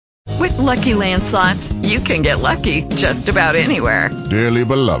With Lucky Land Slots, you can get lucky just about anywhere. Dearly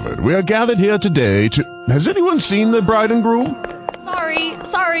beloved, we are gathered here today to... Has anyone seen the bride and groom?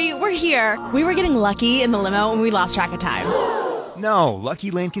 Sorry, we're here. We were getting lucky in the limo and we lost track of time. No,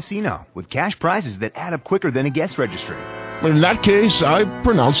 Lucky Land Casino, with cash prizes that add up quicker than a guest registry. In that case, I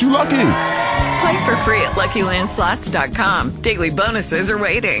pronounce you lucky. Play for free at LuckyLandSlots.com. Daily bonuses are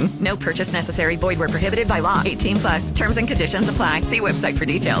waiting. No purchase necessary. Void where prohibited by law. 18+. Terms and conditions apply. See website for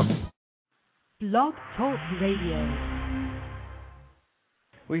details. Blog Talk Radio.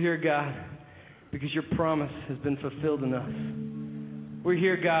 We're here, God, because your promise has been fulfilled in us. We're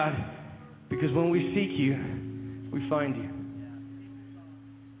here, God, because when we seek you, we find you.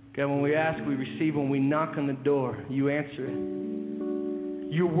 God, when we ask, we receive. When we knock on the door, you answer it.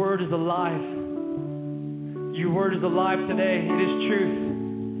 Your word is alive. Your word is alive today. It is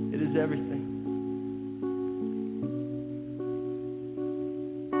truth. It is everything.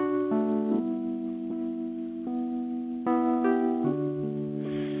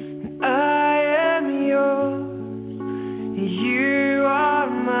 I am yours. You are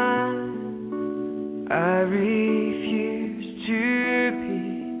mine. I refuse to be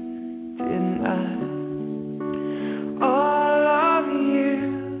denied. All of you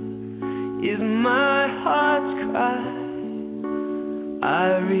is my heart's cry. I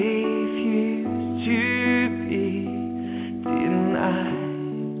refuse to be denied.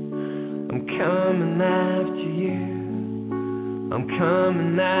 I'm coming after you. I'm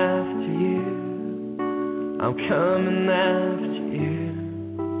coming after you. I'm coming after you.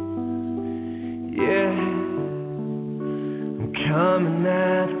 Yeah. I'm coming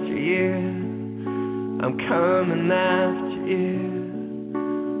after you. I'm coming after you.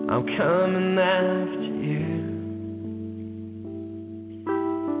 I'm coming after you.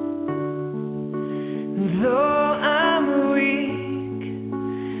 Though I'm weak,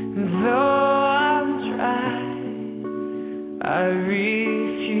 though I'm dry, I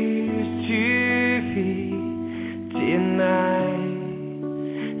refuse to be denied.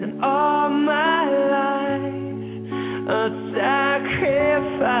 And all my life a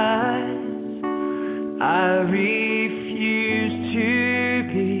sacrifice. I refuse to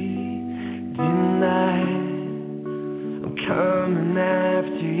be denied. I'm coming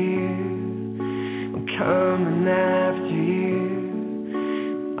after you. I'm coming after you.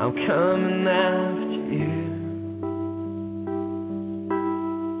 I'm coming after you.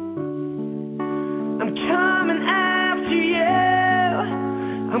 I'm coming after you.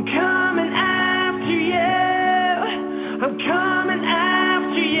 I'm coming after you. I'm coming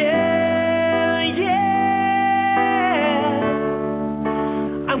after you. Yeah.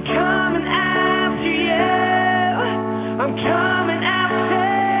 I'm coming after you. I'm coming after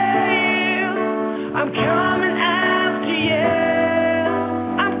you. I'm coming after you.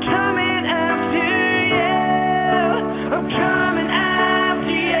 I'm coming after you. I'm coming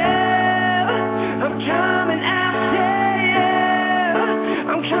after you. I'm coming after you.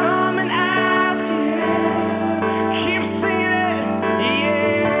 I'm coming after you. Keep singing it,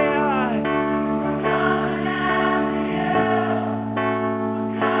 yeah. I'm coming after you.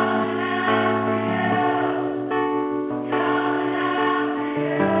 I'm coming after you.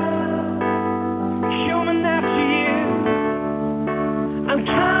 Coming after you. I'm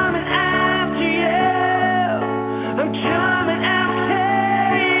coming after you. I'm coming after you. Coming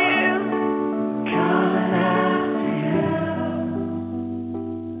after you. I'm coming after you. Coming after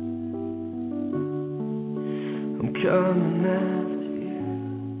you. Coming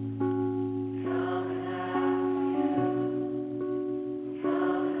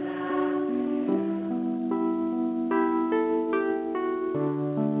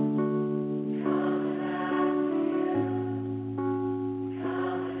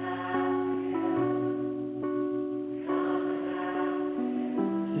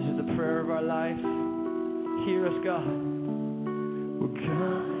This is the prayer of our life. Hear us, God. We're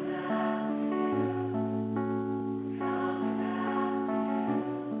coming after you. Coming after you.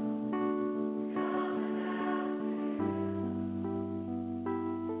 Coming after you.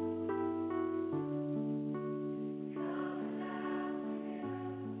 Coming after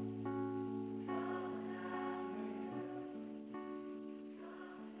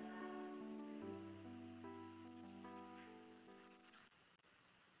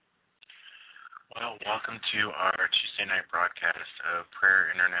Well, welcome to our Tuesday night broadcast of Prayer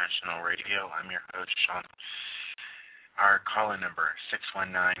International Radio. I'm your host, Sean. Our call-in number,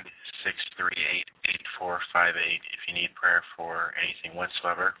 619-638-8458. If you need prayer for anything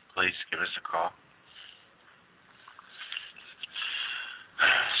whatsoever, please give us a call.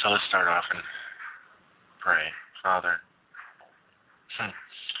 So let's start off and pray. Father,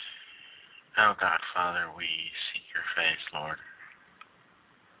 Oh God, Father, we seek your face, Lord.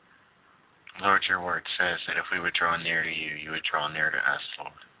 Lord, your word says that if we would draw near to you, you would draw near to us,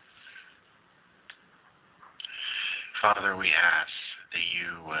 Lord. Father, we ask that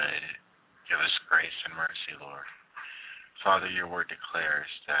you would give us grace and mercy, Lord. Father, your word declares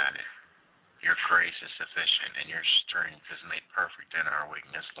that your grace is sufficient and your strength is made perfect in our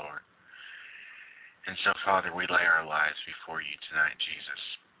weakness, Lord. And so, Father, we lay our lives before you tonight, Jesus.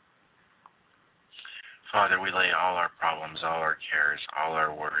 Father, we lay all our problems, all our cares, all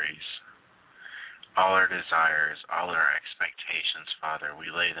our worries, all our desires, all our expectations, Father, we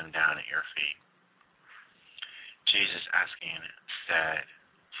lay them down at your feet. Jesus, asking that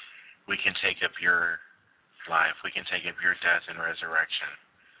we can take up your life, we can take up your death and resurrection.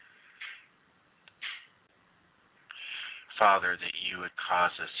 Father, that you would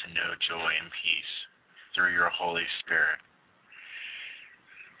cause us to know joy and peace through your Holy Spirit.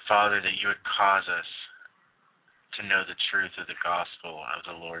 Father, that you would cause us to know the truth of the gospel of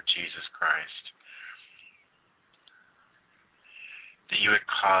the Lord Jesus Christ. That you would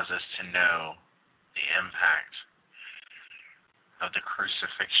cause us to know the impact of the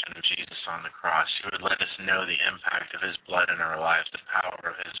crucifixion of Jesus on the cross. You would let us know the impact of his blood in our lives, the power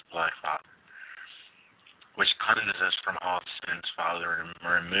of his blood, Father, which cleanses us from all sins, Father, and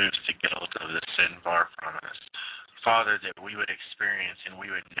removes the guilt of the sin far from us. Father, that we would experience and we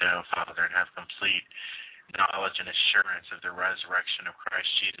would know, Father, and have complete knowledge and assurance of the resurrection of Christ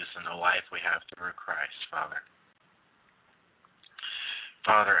Jesus and the life we have through Christ, Father.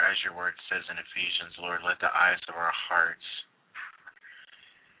 Father, as your word says in Ephesians, Lord, let the eyes of our hearts,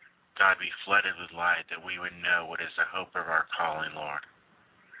 God, be flooded with light, that we would know what is the hope of our calling, Lord.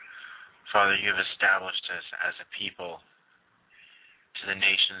 Father, you have established us as a people to the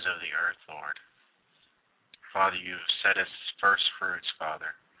nations of the earth, Lord. Father, you have set us as first fruits,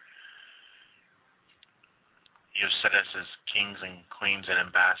 Father. You have set us as kings and queens and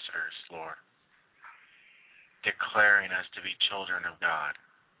ambassadors, Lord, declaring us to be children of God.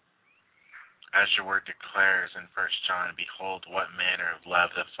 As your word declares in 1 John, behold, what manner of love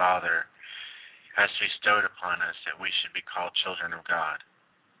the Father has bestowed upon us, that we should be called children of God.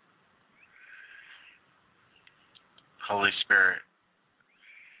 Holy Spirit,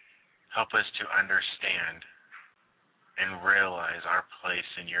 help us to understand and realize our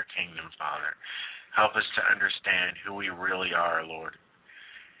place in your kingdom, Father. Help us to understand who we really are, Lord,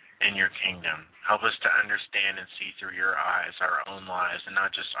 in your kingdom. Help us to understand and see through your eyes our own lives, and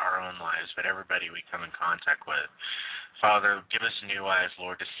not just our own lives, but everybody we come in contact with. Father, give us new eyes,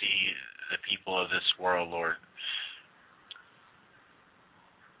 Lord, to see the people of this world, Lord,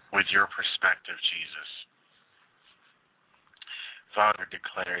 with your perspective, Jesus. Father,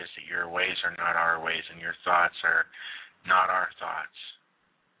 declares that your ways are not our ways, and your thoughts are not our thoughts.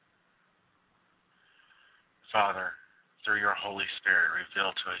 Father, through your Holy Spirit,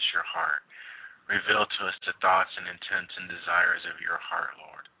 reveal to us your heart. Reveal to us the thoughts and intents and desires of your heart,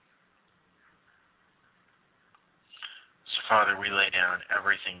 Lord. So, Father, we lay down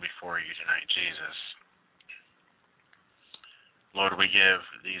everything before you tonight, Jesus. Lord, we give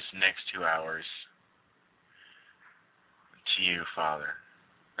these next 2 hours to you, Father.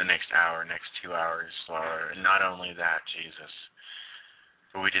 The next hour, next 2 hours, Lord. And not only that, Jesus,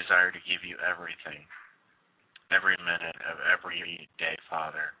 but we desire to give you everything. Every minute of every day,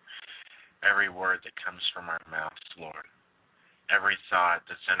 Father. Every word that comes from our mouths, Lord. Every thought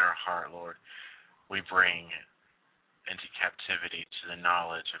that's in our heart, Lord, we bring into captivity to the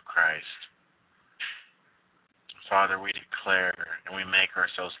knowledge of Christ. Father, we declare and we make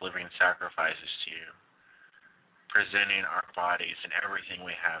ourselves living sacrifices to you, presenting our bodies and everything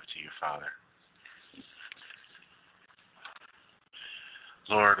we have to you, Father.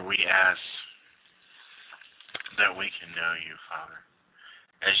 Lord, we ask that we can know you, Father,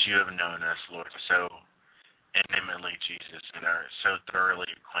 as you have known us, Lord, so intimately, Jesus, and are so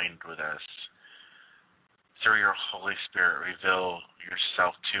thoroughly acquainted with us. Through your Holy Spirit, reveal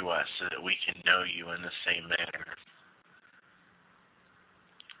yourself to us so that we can know you in the same manner.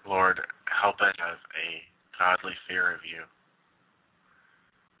 Lord, help us have a godly fear of you,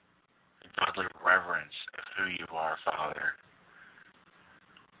 a godly reverence of who you are, Father.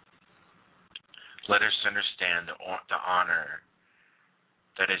 Let us understand the honor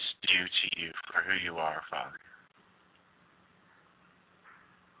that is due to you for who you are, Father.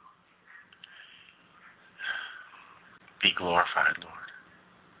 Be glorified, Lord.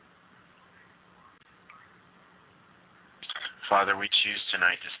 Father, we choose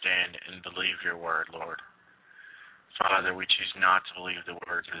tonight to stand and believe your word, Lord. Father, we choose not to believe the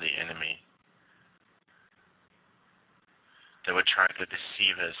words of the enemy, that would try to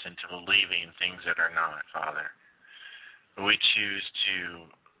deceive us into believing things that are not, Father. But we choose to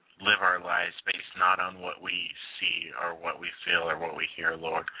live our lives based not on what we see or what we feel or what we hear,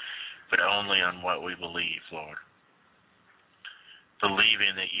 Lord, but only on what we believe, Lord.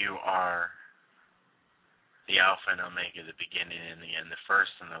 Believing that you are the Alpha and Omega, the beginning and the end, the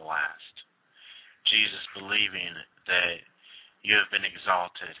first and the last. Jesus, believing that you have been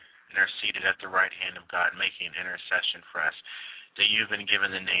exalted and are seated at the right hand of God, making intercession for us, that you've been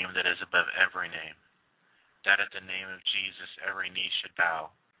given the name that is above every name, that at the name of Jesus every knee should bow,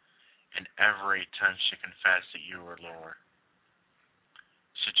 and every tongue should confess that you are Lord.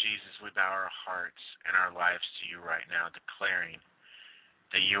 So, Jesus, we bow our hearts and our lives to you right now, declaring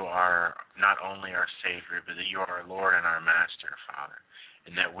that you are not only our Savior, but that you are our Lord and our Master, Father,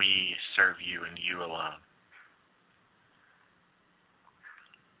 and that we serve you and you alone.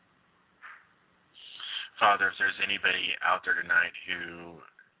 Father, if there's anybody out there tonight who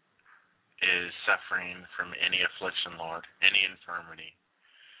is suffering from any affliction, Lord, any infirmity,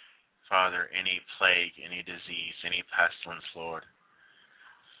 Father, any plague, any disease, any pestilence, Lord.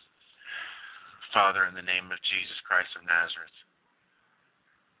 Father, in the name of Jesus Christ of Nazareth,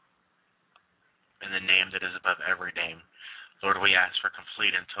 in the name that is above every name, Lord, we ask for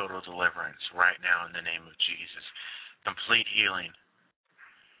complete and total deliverance right now in the name of Jesus. Complete healing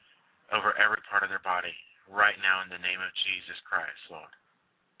over every part of their body right now in the name of Jesus Christ, Lord.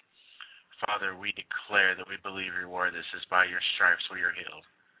 Father, we declare that we believe your word. This is by your stripes we are healed.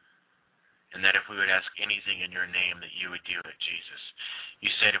 And that if we would ask anything in your name, that you would do it, Jesus. You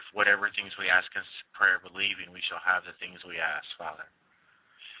said if whatever things we ask in prayer, believing, we shall have the things we ask, Father.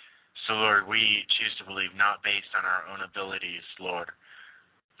 So, Lord, we choose to believe not based on our own abilities, Lord,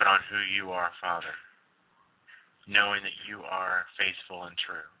 but on who you are, Father, knowing that you are faithful and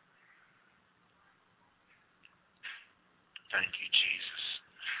true. Thank you, Jesus.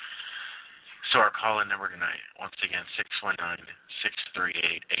 So our call-in number tonight, once again,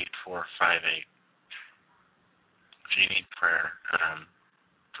 619-638-8458. If you need prayer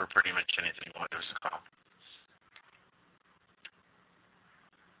for pretty much anything, what is a call?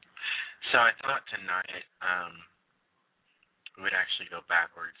 So I thought tonight we would actually go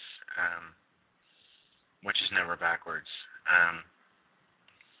backwards, which is never backwards.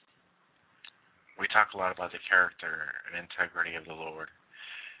 We talk a lot about the character and integrity of the Lord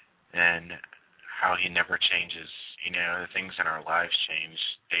and how he never changes. You know, the things in our lives change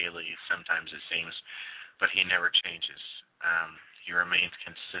daily, sometimes it seems, but he never changes. He remains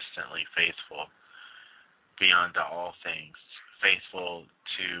consistently faithful beyond all things, faithful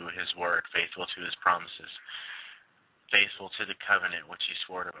to his word, faithful to his promises, faithful to the covenant which he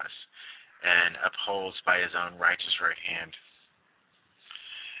swore to us, and upholds by his own righteous right hand.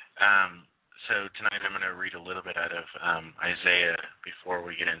 So tonight I'm going to read a little bit out of Isaiah before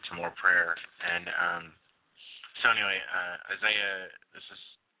we get into more prayer. And so anyway, Isaiah, this is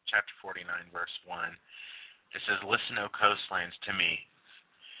chapter 49, verse 1. It says, "Listen, O coastlands, to me,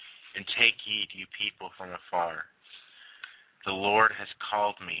 and take heed, you people from afar. The Lord has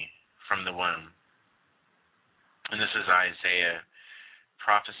called me from the womb." And this is Isaiah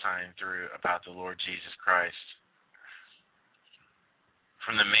prophesying through about the Lord Jesus Christ.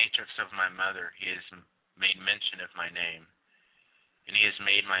 "From the matrix of my mother he has made mention of my name, and he has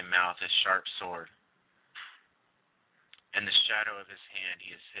made my mouth a sharp sword. In the shadow of his hand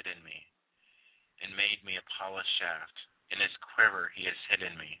he has hidden me, and made me a polished shaft. In his quiver he has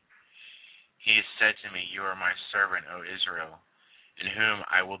hidden me. He has said to me, You are my servant, O Israel, in whom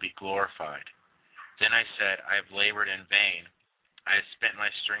I will be glorified. Then I said, I have labored in vain. I have spent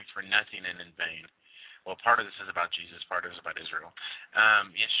my strength for nothing and in vain." Well, part of this is about Jesus, part of it is about Israel.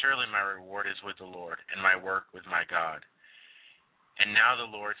 "Yet surely my reward is with the Lord, and my work with my God. And now the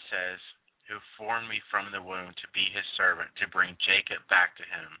Lord says, who formed me from the womb to be his servant, to bring Jacob back to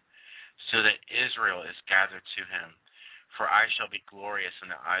him, so that Israel is gathered to him. For I shall be glorious in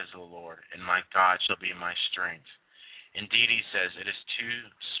the eyes of the Lord, and my God shall be my strength. Indeed," he says, "it is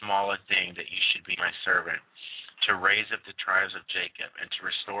too small a thing that you should be my servant, to raise up the tribes of Jacob, and to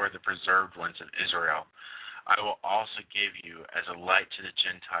restore the preserved ones of Israel. I will also give you as a light to the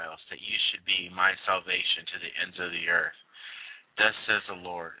Gentiles, that you should be my salvation to the ends of the earth. Thus says the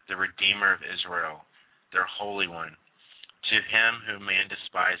Lord, the Redeemer of Israel, their Holy One. To him whom man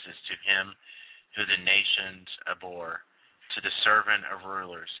despises, to him who the nations abhor, to the servant of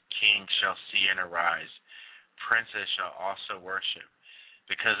rulers, kings shall see and arise, princes shall also worship,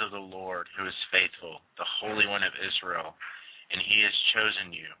 because of the Lord who is faithful, the Holy One of Israel, and he has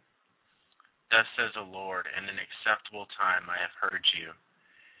chosen you. Thus says the Lord, in an acceptable time I have heard you,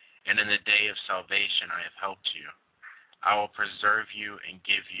 and in the day of salvation I have helped you. I will preserve you and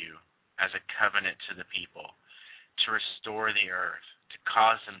give you as a covenant to the people, to restore the earth, to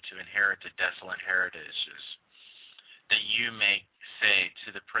cause them to inherit the desolate heritages, that you may say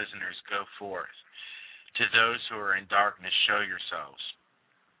to the prisoners, go forth. To those who are in darkness, show yourselves.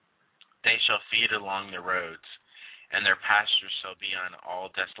 They shall feed along the roads, and their pastures shall be on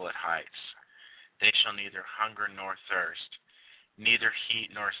all desolate heights. They shall neither hunger nor thirst, neither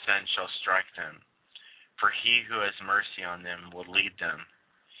heat nor sun shall strike them. For he who has mercy on them will lead them.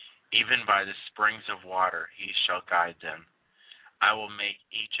 Even by the springs of water he shall guide them. I will make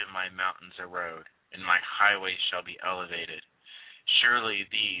each of my mountains a road, and my highways shall be elevated. Surely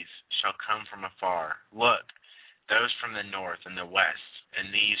these shall come from afar. Look, those from the north and the west, and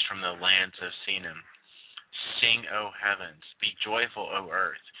these from the lands of Sinim. Sing, O heavens, be joyful, O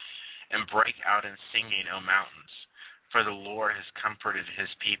earth, and break out in singing, O mountains. For the Lord has comforted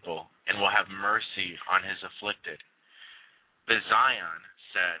his people, and will have mercy on his afflicted. But Zion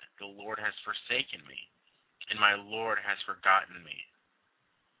said, the Lord has forsaken me, and my Lord has forgotten me.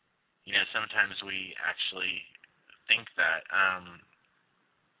 You know, sometimes we actually think that,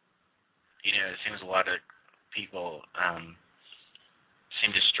 it seems a lot of people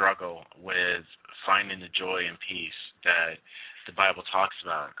seem to struggle with finding the joy and peace that the Bible talks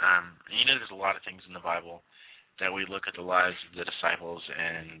about. There's a lot of things in the Bible that we look at the lives of the disciples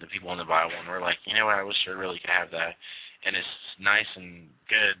and the people in the Bible, and we're like, you know what, I wish I really could have that. And it's nice and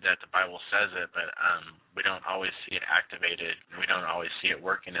good that the Bible says it, but we don't always see it activated, and we don't always see it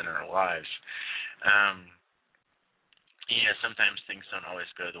working in our lives. Sometimes things don't always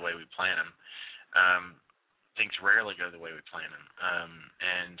go the way we plan them. Things rarely go the way we plan them.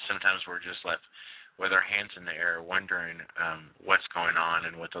 And sometimes we're just left with our hands in the air wondering what's going on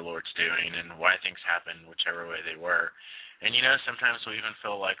and what the Lord's doing and why things happen whichever way they were. And, sometimes we even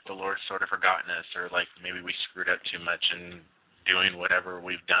feel like the Lord's sort of forgotten us, or like maybe we screwed up too much in doing whatever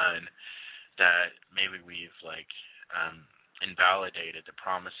we've done, that maybe we've, invalidated the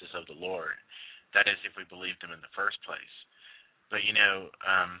promises of the Lord. That is, if we believed him in the first place. But,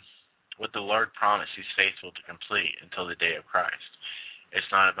 what the Lord promised, he's faithful to complete until the day of Christ. It's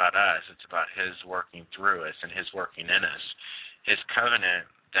not about us. It's about his working through us and his working in us. His covenant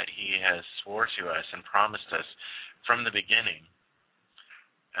that he has swore to us and promised us from the beginning,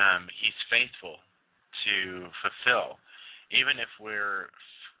 he's faithful to fulfill. Even if we're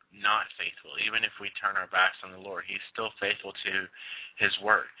not faithful, even if we turn our backs on the Lord, he's still faithful to his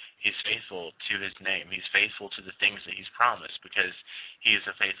word. He's faithful to his name. He's faithful to the things that he's promised, because he is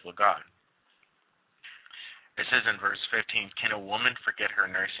a faithful God. It says in verse 15, can a woman forget her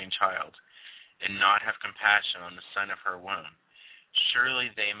nursing child and not have compassion on the son of her womb? Surely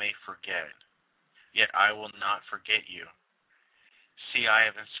they may forget, yet I will not forget you. See, I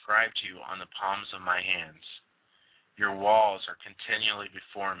have inscribed you on the palms of my hands. Your walls are continually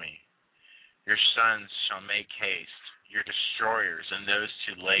before me. Your sons shall make haste. Your destroyers and those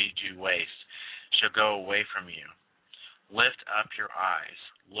who laid you waste shall go away from you. Lift up your eyes,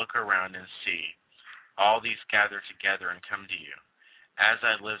 look around and see. All these gather together and come to you. As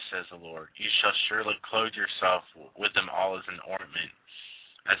I live, says the Lord, you shall surely clothe yourself with them all as an ornament,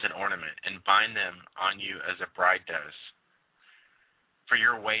 and bind them on you as a bride does. For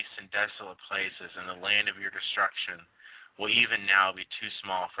your wastes and desolate places and the land of your destruction will even now be too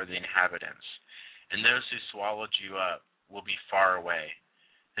small for the inhabitants, and those who swallowed you up will be far away.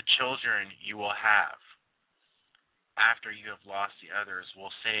 The children you will have, after you have lost the others,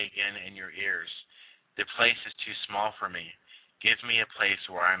 will say again in your ears, the place is too small for me. Give me a place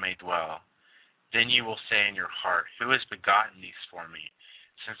where I may dwell. Then you will say in your heart, who has begotten these for me,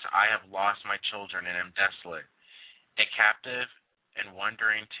 since I have lost my children and am desolate, a captive and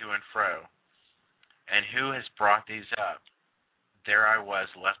wandering to and fro? And who has brought these up? There I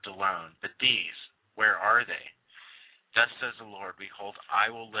was left alone. But these, where are they? Thus says the Lord, behold, I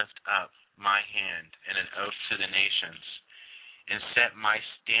will lift up my hand in an oath to the nations, and set my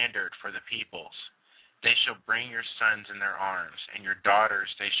standard for the peoples. They shall bring your sons in their arms, and your daughters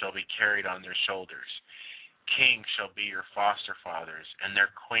they shall be carried on their shoulders. Kings shall be your foster fathers, and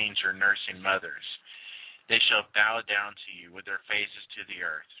their queens your nursing mothers. They shall bow down to you with their faces to the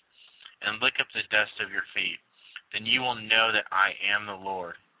earth, and lick up the dust of your feet. Then you will know that I am the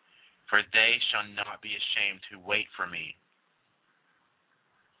Lord, for they shall not be ashamed who wait for me.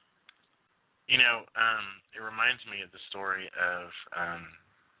 It reminds me of the story of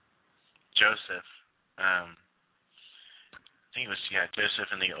Joseph. I think it was Joseph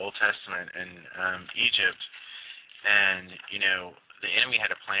in the Old Testament in Egypt, and the enemy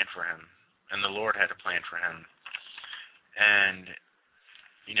had a plan for him, and the Lord had a plan for him, and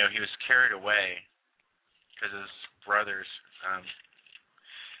he was carried away because his brothers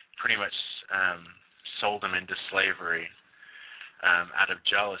pretty much sold him into slavery out of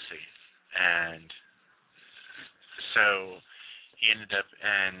jealousy. And so he ended up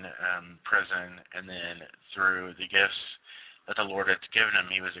in prison, and then through the gifts that the Lord had given him,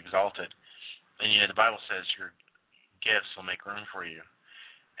 he was exalted. And, the Bible says your gifts will make room for you.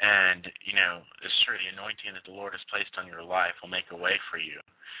 And, it's true, the anointing that the Lord has placed on your life will make a way for you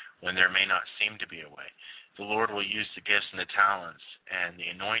when there may not seem to be a way. The Lord will use the gifts and the talents and the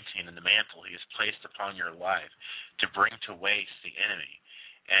anointing and the mantle he has placed upon your life to bring to waste the enemy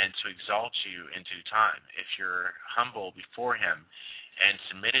and to exalt you in due time if you're humble before him and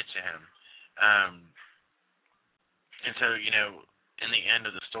submitted to him. And so, in the end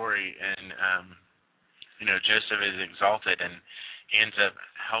of the story, and Joseph is exalted, and he ends up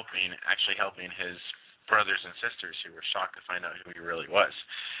actually helping his brothers and sisters who were shocked to find out who he really was.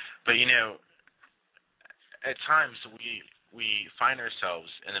 But at times we find ourselves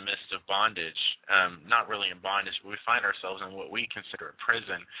in the midst of bondage, not really in bondage, but we find ourselves in what we consider a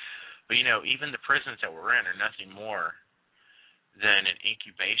prison. But even the prisons that we're in are nothing more than an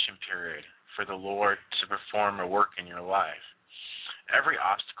incubation period for the Lord to perform a work in your life. Every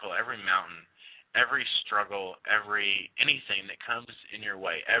obstacle, every mountain, every struggle, anything that comes in your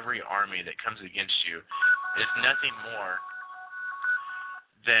way, every army that comes against you is nothing more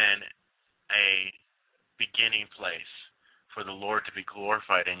than a beginning place for the Lord to be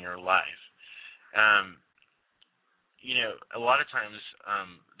glorified in your life. A lot of times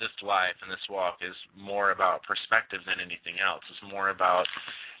this life and this walk is more about perspective than anything else. It's more about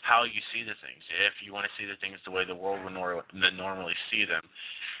how you see the things. If you want to see the things the way the world would normally see them.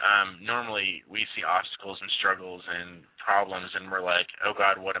 Normally we see obstacles and struggles and problems, and we're like, oh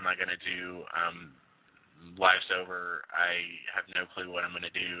God, what am I going to do? Life's over. I have no clue what I'm going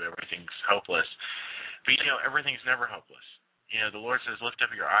to do. Everything's hopeless. But, everything's never hopeless. The Lord says, lift up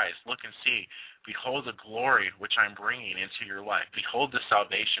your eyes, look and see. Behold the glory which I'm bringing into your life. Behold the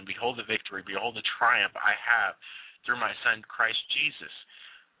salvation. Behold the victory. Behold the triumph I have through my Son, Christ Jesus,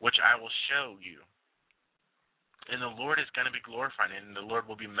 which I will show you. And the Lord is going to be glorified, and the Lord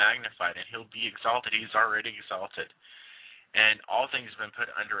will be magnified, and he'll be exalted. He's already exalted. And all things have been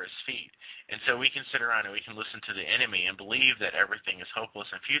put under his feet. And so we can sit around and we can listen to the enemy and believe that everything is hopeless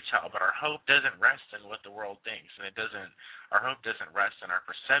and futile, but our hope doesn't rest in what the world thinks. And our hope doesn't rest in our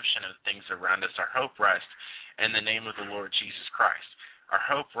perception of things around us. Our hope rests in the name of the Lord Jesus Christ. Our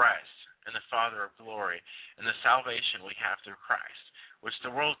hope rests in the Father of glory and the salvation we have through Christ, which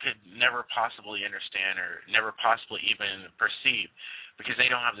the world could never possibly understand or never possibly even perceive because they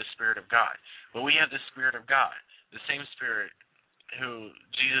don't have the Spirit of God. But we have the Spirit of God, the same Spirit who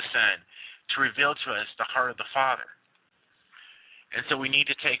Jesus sent to reveal to us the heart of the Father. And so we need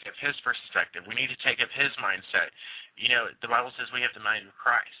to take up his perspective. We need to take up his mindset. The Bible says we have the mind of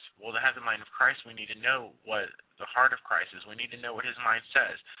Christ. Well, to have the mind of Christ, we need to know what the heart of Christ is. We need to know what his mind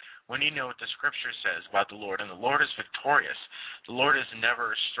says. We need to know what the Scripture says about the Lord. And the Lord is victorious. The Lord is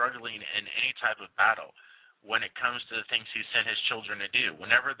never struggling in any type of battle when it comes to the things he sent his children to do.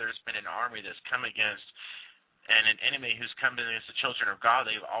 Whenever there's been an army that's come against and an enemy who's come against the children of God,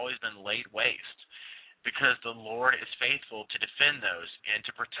 they've always been laid waste because the Lord is faithful to defend those and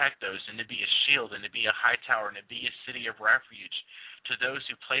to protect those and to be a shield and to be a high tower and to be a city of refuge to those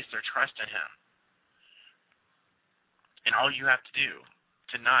who place their trust in him. And all you have to do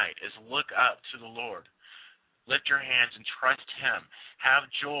tonight is look up to the Lord. Lift your hands and trust him. Have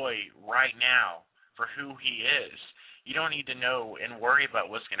joy right now for who he is. You don't need to know and worry about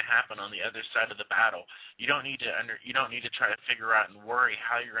what's going to happen on the other side of the battle. You don't need to try to figure out and worry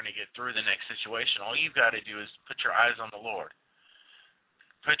how you're going to get through the next situation. All you've got to do is put your eyes on the Lord.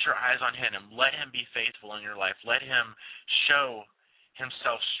 Put your eyes on him. Let him be faithful in your life. Let him show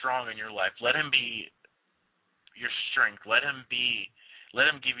himself strong in your life. Let him be your strength. Let him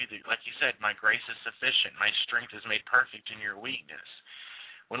give you like you said, my grace is sufficient. My strength is made perfect in your weakness.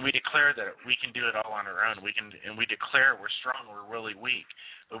 When we declare that we can do it all on our own, we declare we're strong, we're really weak.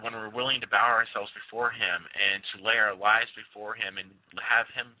 But when we're willing to bow ourselves before him and to lay our lives before him and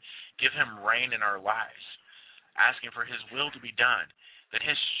give him reign in our lives, asking for his will to be done, that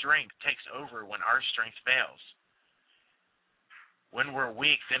his strength takes over when our strength fails. When we're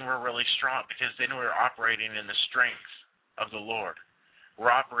weak, then we're really strong because then we're operating in the strength of the Lord.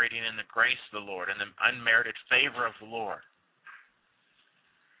 We're operating in the grace of the Lord and the unmerited favor of the Lord.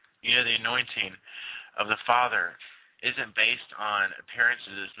 The anointing of the Father isn't based on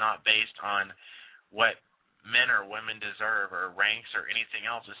appearances. It's not based on what men or women deserve or ranks or anything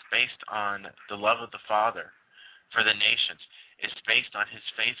else. It's based on the love of the Father for the nations. It's based on his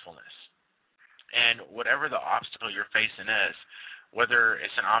faithfulness. And whatever the obstacle you're facing is, whether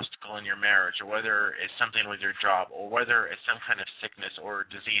it's an obstacle in your marriage or whether it's something with your job or whether it's some kind of sickness or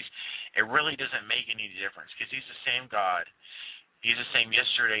disease, it really doesn't make any difference because he's the same God. He's the same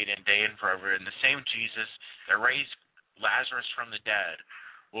yesterday, today, and forever. And the same Jesus that raised Lazarus from the dead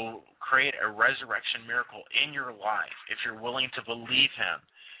will create a resurrection miracle in your life if you're willing to believe him.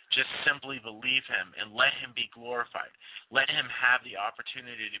 Just simply believe him and let him be glorified. Let him have the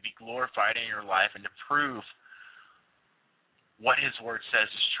opportunity to be glorified in your life and to prove what his word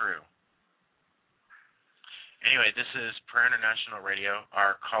says is true. Anyway, this is Prayer International Radio.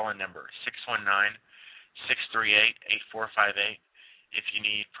 Our call-in number, 619-638-8458. If you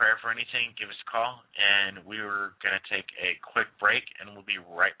need prayer for anything, give us a call, and we're going to take a quick break, and we'll be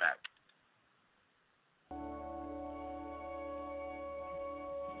right back.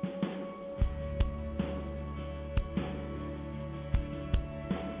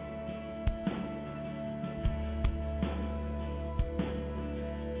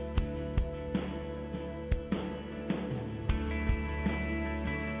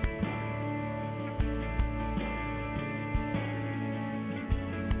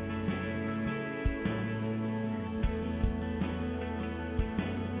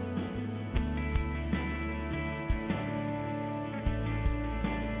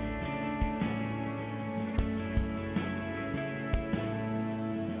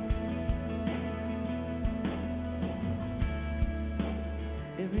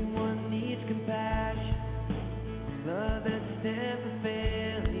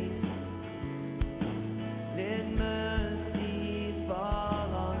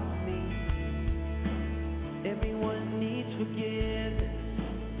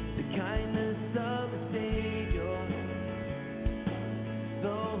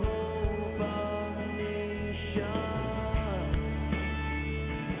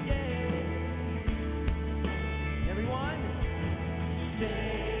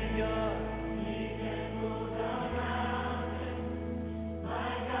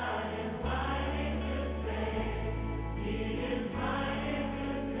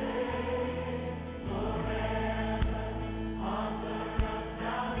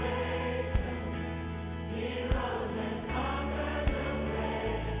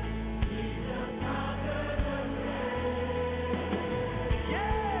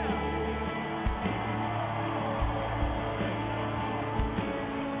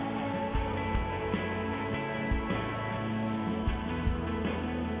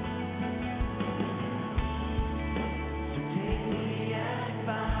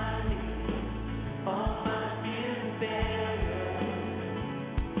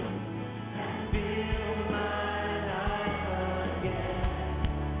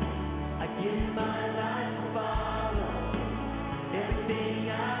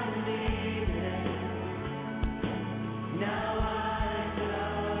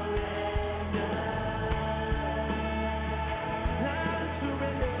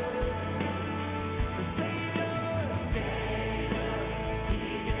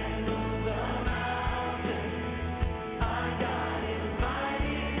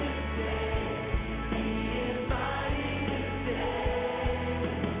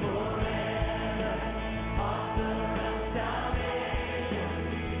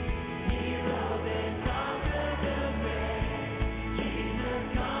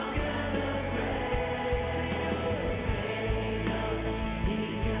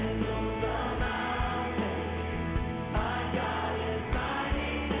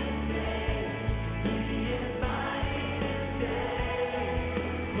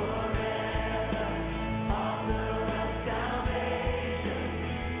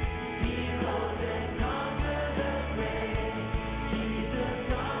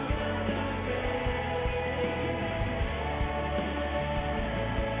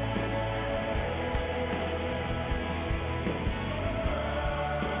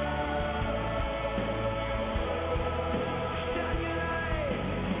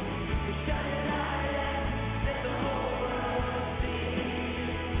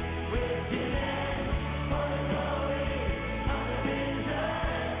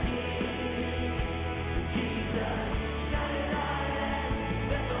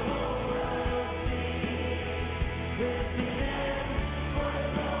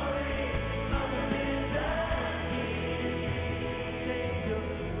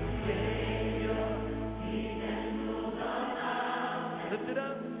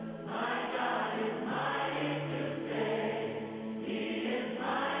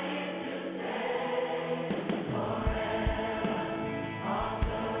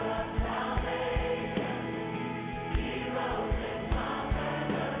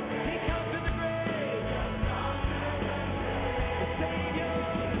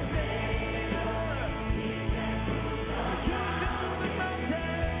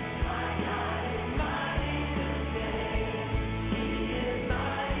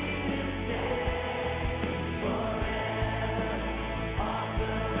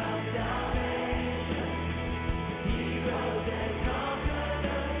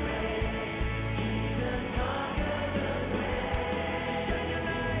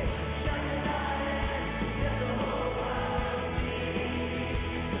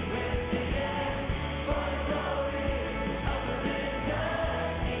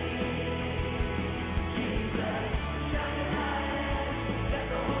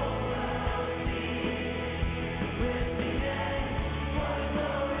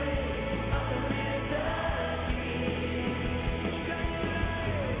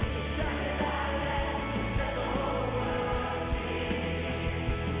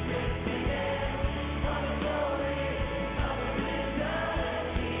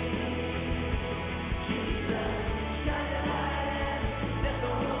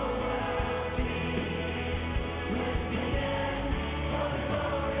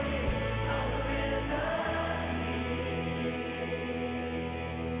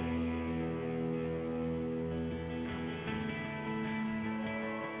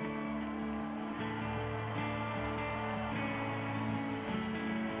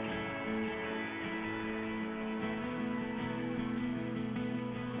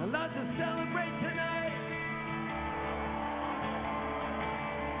 to celebrate tonight.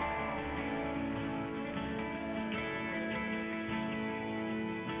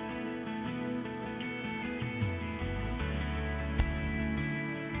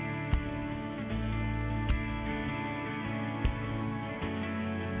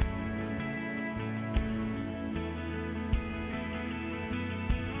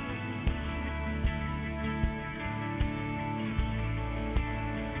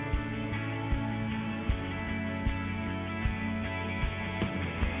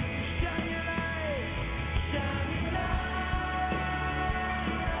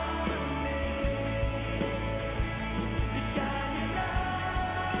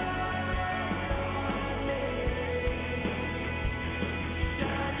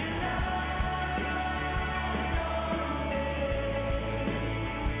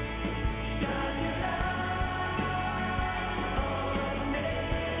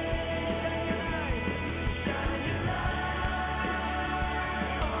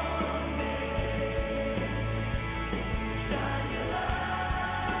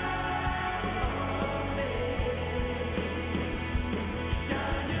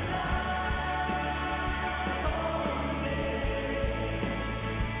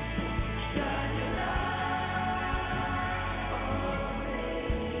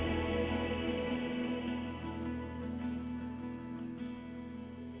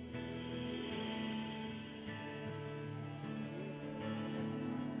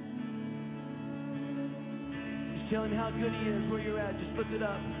 Tell him how good he is where you're at. Just lift it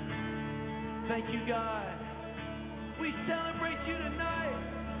up. Thank you, God. We celebrate you tonight.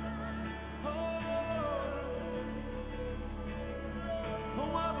 Oh,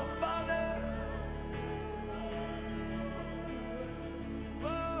 Abba, Father.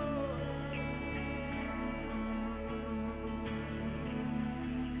 Oh.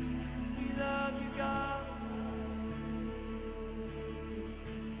 We love you, God.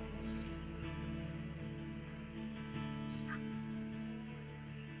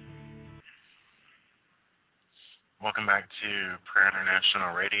 Welcome back to Praye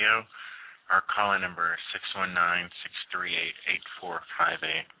International Radio. Our call-in number is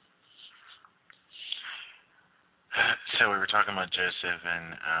 619-638-8458. So we were talking about Joseph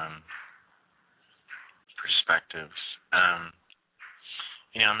and perspectives. I'm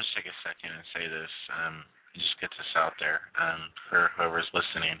going to take a second and say this, just get this out there for whoever's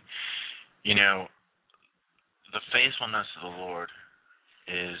listening. The faithfulness of the Lord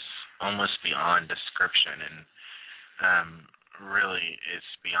is almost beyond description, and really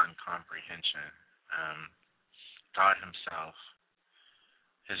it's beyond comprehension. God himself,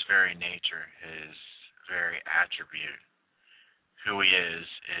 his very nature, his very attribute, who he is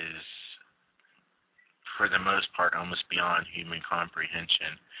for the most part almost beyond human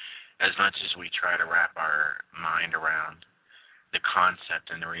comprehension, as much as we try to wrap our mind around the concept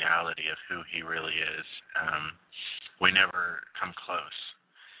and the reality of who he really is. We never come close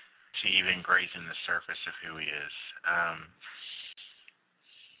to even grazing the surface of who he is.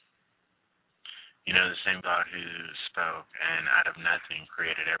 The same God who spoke and out of nothing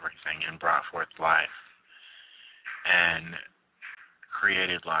created everything and brought forth life and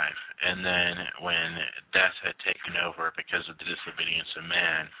created life. And then when death had taken over because of the disobedience of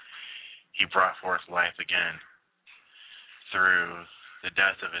man, he brought forth life again through the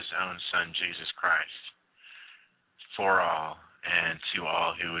death of his own Son, Jesus Christ, for all and to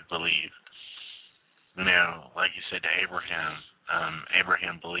all who would believe. Like you said to Abraham,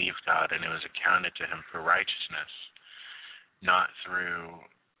 Abraham believed God, and it was accounted to him for righteousness, not through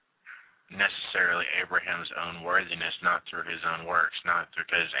necessarily Abraham's own worthiness, not through his own works, not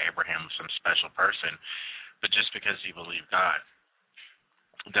because Abraham was some special person, but just because he believed God.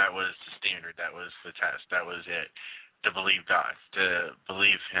 That was the standard. That was the test. That was it. To believe God, to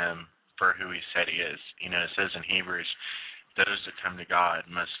believe him for who he said he is. It says in Hebrews, those that come to God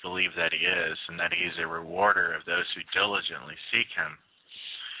must believe that he is, and that he is a rewarder of those who diligently seek him.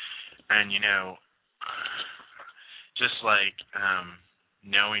 And, just like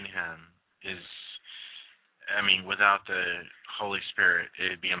knowing him is, without the Holy Spirit,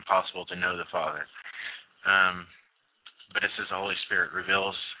 it would be impossible to know the Father. But it says the Holy Spirit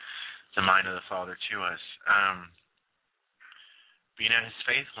reveals the mind of the Father to us. But, his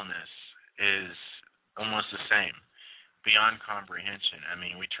faithfulness is almost the same. Beyond comprehension.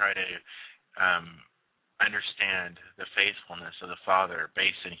 We try to understand the faithfulness of the Father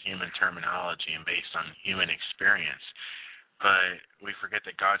based in human terminology and based on human experience, but we forget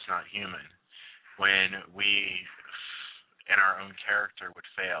that God's not human. When we, in our own character, would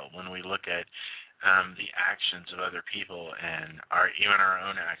fail, when we look at the actions of other people and even our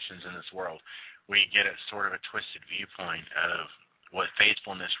own actions in this world. We get a sort of a twisted viewpoint of what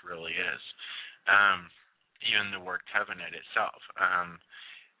faithfulness really is. Even the word covenant itself.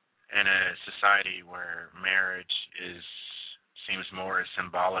 In a society where marriage seems more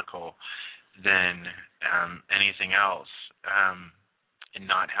symbolical than anything else, and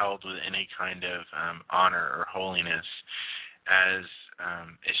not held with any kind of honor or holiness as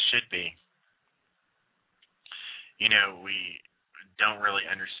it should be. We don't really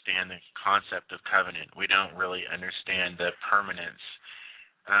understand the concept of covenant. We don't really understand the permanence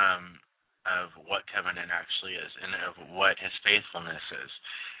of what covenant actually is and of what his faithfulness is.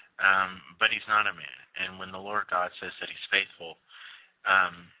 But he's not a man. And when the Lord God says that he's faithful,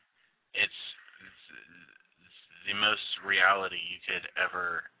 it's the most reality you could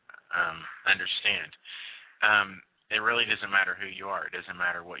ever understand. It really doesn't matter who you are. It doesn't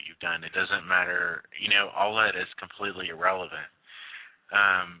matter what you've done. It doesn't matter, all that is completely irrelevant.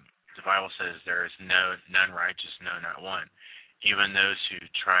 The Bible says there is none righteous, no, not one. Even those who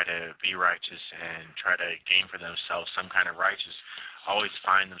try to be righteous and try to gain for themselves some kind of righteousness always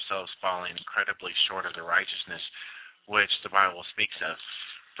find themselves falling incredibly short of the righteousness which the Bible speaks of.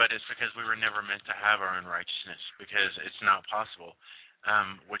 But it's because we were never meant to have our own righteousness, because it's not possible.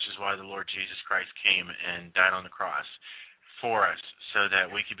 Which is why the Lord Jesus Christ came and died on the cross for us, so that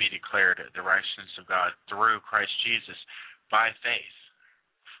we could be declared the righteousness of God through Christ Jesus by faith,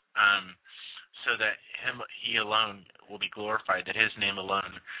 so that he alone will be glorified, that his name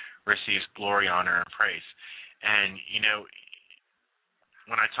alone receives glory, honor, and praise. And,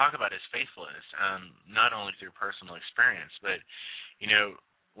 when I talk about his faithfulness, not only through personal experience, but,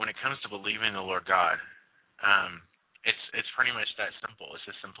 when it comes to believing in the Lord God, it's pretty much that simple. It's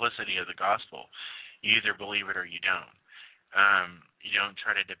the simplicity of the gospel. You either believe it or you don't. You don't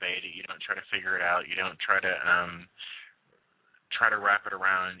try to debate it. You don't try to figure it out. You don't try to wrap it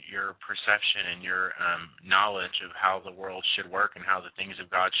around your perception and your knowledge of how the world should work and how the things of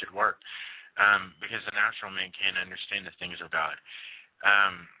God should work. Because the natural man can't understand the things of God.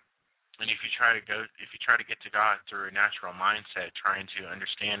 And if you try to get to God through a natural mindset, trying to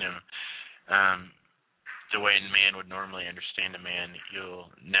understand him the way a man would normally understand a man, you'll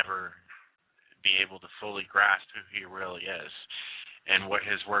never be able to fully grasp who he really is and what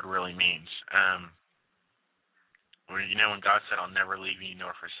his word really means. When God said, "I'll never leave you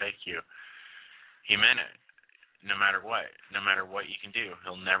nor forsake you," he meant it. No matter what you can do,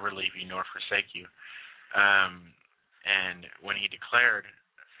 he'll never leave you nor forsake you. And when he declared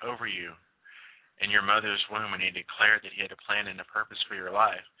over you in your mother's womb, and he declared that he had a plan and a purpose for your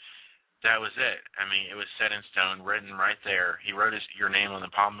life, that was it. I mean, it was set in stone, written right there. He wrote your name on the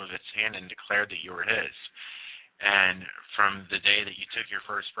palm of his hand and declared that you were his. And from the day that you took your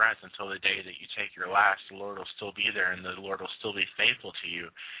first breath until the day that you take your last, the Lord will still be there, and the Lord will still be faithful to you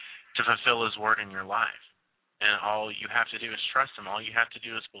to fulfill his word in your life. And all you have to do is trust him. All you have to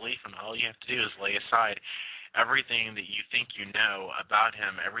do is believe him. All you have to do is lay aside everything that you think you know about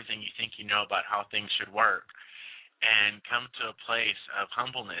him, everything you think you know about how things should work, and come to a place of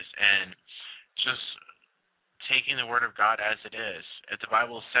humbleness and just taking the word of God as it is. If the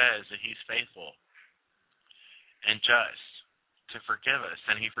Bible says that he's faithful and just to forgive us,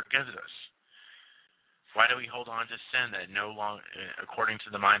 then he forgives us. Why do we hold on to sin that no longer, according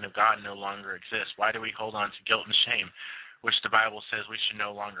to the mind of God, no longer exists? Why do we hold on to guilt and shame, which the Bible says we should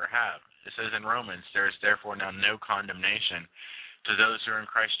no longer have? It says in Romans, there is therefore now no condemnation to those who are in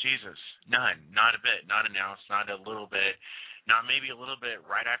Christ Jesus. None, not a bit, not an ounce, not a little bit, not maybe a little bit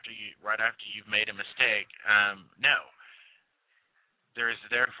right after you've made a mistake. No. There is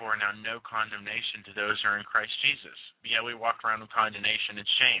therefore now no condemnation to those who are in Christ Jesus. Yeah, we walk around with condemnation and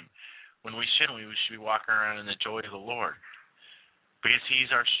shame. When we shouldn't, we should be walking around in the joy of the Lord. Because he's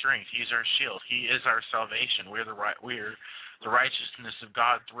our strength, he's our shield, he is our salvation. We're the righteousness of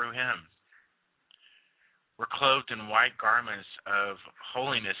God through him. We're clothed in white garments of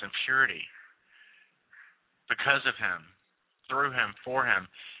holiness and purity because of him, through him, for him.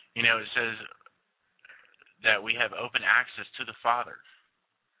 It says that we have open access to the Father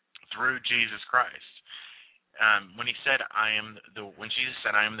through Jesus Christ. When Jesus said, "I am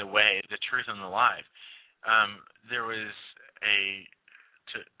the way, the truth, and the life," there was a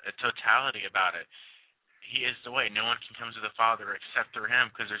totality about it. He is the way. No one can come to the Father except through him,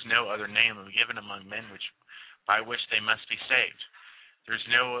 because there's no other name given among men by which they must be saved. There's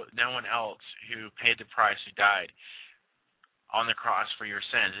no one else who paid the price, who died on the cross for your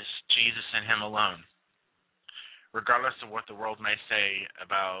sins. It's Jesus and him alone. regardless of what the world may say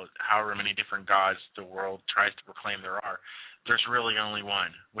about however many different gods the world tries to proclaim there are, there's really only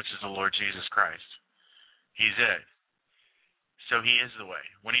one, which is the Lord Jesus Christ. He's it. So he is the way.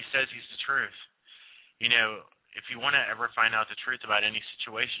 When he says he's the truth, if you want to ever find out the truth about any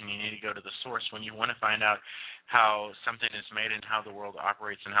situation, you need to go to the source. When you want to find out how something is made and how the world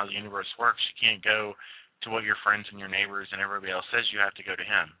operates and how the universe works, you can't go to what your friends and your neighbors and everybody else says. You have to go to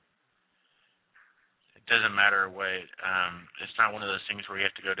him. It doesn't matter what, it's not one of those things where you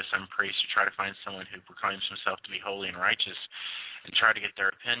have to go to some priest or try to find someone who proclaims himself to be holy and righteous and try to get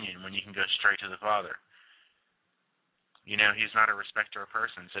their opinion when you can go straight to the Father. He's not a respecter of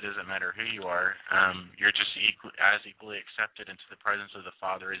persons. It doesn't matter who you are. You're just equally accepted into the presence of the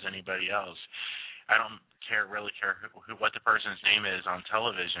Father as anybody else. I don't really care what the person's name is on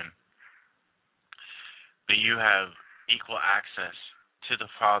television, but you have equal access to the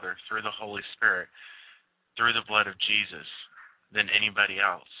Father through the Holy Spirit, through the blood of Jesus, than anybody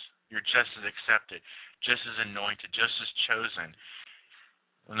else. You're just as accepted, just as anointed, just as chosen.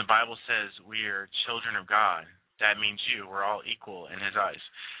 When the Bible says we are children of God, that means we're all equal in his eyes.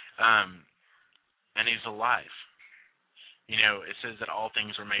 And he's alive. It says that all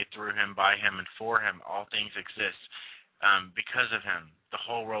things were made through him, by him, and for him. All things exist because of him. The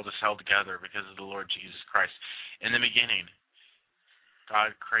whole world is held together because of the Lord Jesus Christ. In the beginning,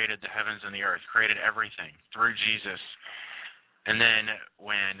 God created the heavens and the earth, created everything through Jesus. And then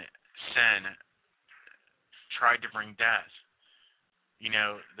when sin tried to bring death,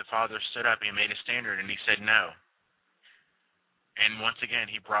 the Father stood up, he made a standard, and he said no. And once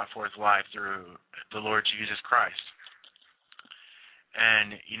again, he brought forth life through the Lord Jesus Christ.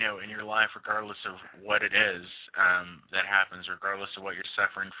 And, in your life, regardless of what it is that happens, regardless of what you're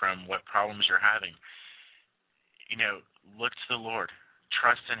suffering from, what problems you're having, look to the Lord.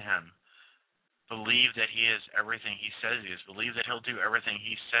 Trust in him. Believe that he is everything he says he is. Believe that he'll do everything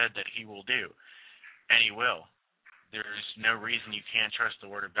he said that he will do. And he will. There's no reason you can't trust the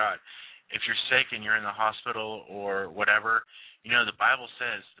Word of God. If you're sick and you're in the hospital or whatever, the Bible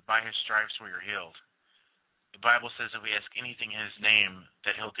says that by his stripes we are healed. The Bible says if we ask anything in his name,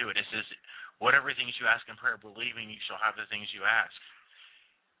 that he'll do it. It says, whatever things you ask in prayer, believing you shall have the things you ask.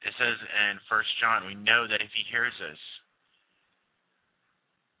 It says in 1 John, we know that if he hears us,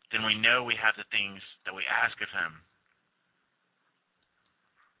 then we know we have the things that we ask of him.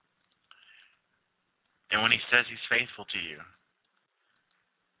 And when he says he's faithful to you,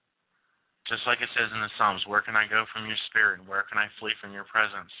 just like it says in the Psalms, where can I go from your spirit, and where can I flee from your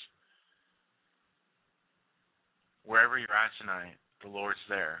presence? Wherever you're at tonight, the Lord's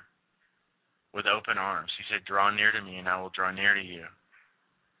there with open arms. He said, draw near to me, and I will draw near to you.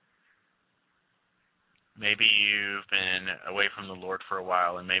 Maybe you've been away from the Lord for a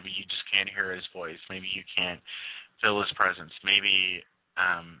while, and maybe you just can't hear his voice. Maybe you can't feel his presence. Maybe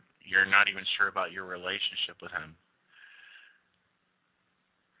you're not even sure about your relationship with him.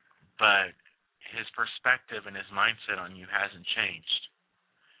 But his perspective and his mindset on you hasn't changed.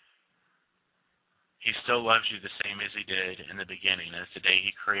 He still loves you the same as he did in the beginning, as the day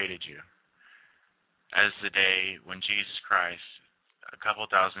he created you. As the day when Jesus Christ, a couple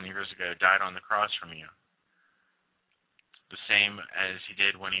thousand years ago, died on the cross from you. The same as he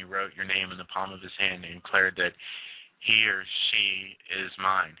did when he wrote your name in the palm of his hand and declared that he or she is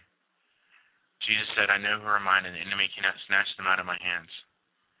mine. Jesus said, I know who are mine, and the enemy cannot snatch them out of my hands.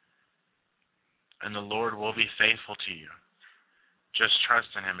 And the Lord will be faithful to you. Just trust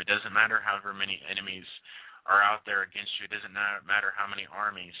in him. It doesn't matter however many enemies are out there against you. It doesn't matter how many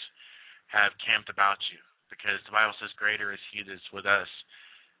armies have camped about you. Because the Bible says, greater is he that's with us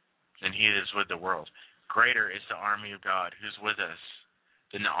than he that is with the world. Greater is the army of God who's with us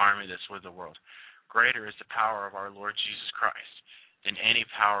than the army that's with the world. Greater is the power of our Lord Jesus Christ than any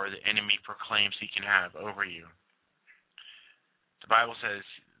power the enemy proclaims he can have over you. The Bible says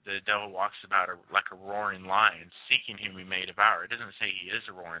the devil walks about like a roaring lion, seeking whom he may devour. It doesn't say he is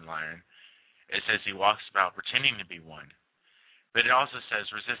a roaring lion. It says he walks about pretending to be one. But it also says,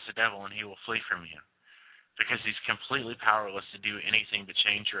 resist the devil and he will flee from you. Because he's completely powerless to do anything but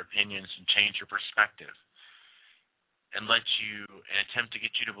change your opinions and change your perspective. And attempt to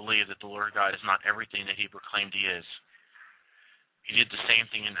get you to believe that the Lord God is not everything that he proclaimed he is. He did the same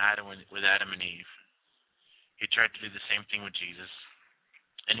thing with Adam and Eve. He tried to do the same thing with Jesus.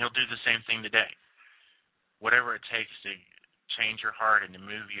 And he'll do the same thing today. Whatever it takes to change your heart and to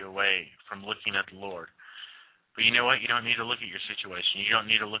move you away from looking at the Lord. But you know what? You don't need to look at your situation. You don't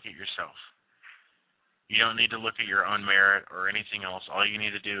need to look at yourself. You don't need to look at your own merit or anything else. All you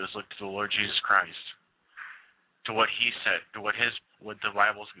need to do is look to the Lord Jesus Christ, to what he said, to what the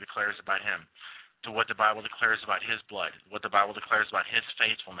Bible declares about him. to what the Bible declares about his blood, what the Bible declares about his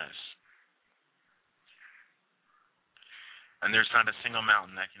faithfulness. And there's not a single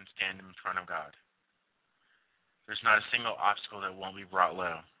mountain that can stand in front of God. There's not a single obstacle that won't be brought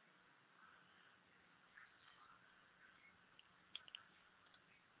low.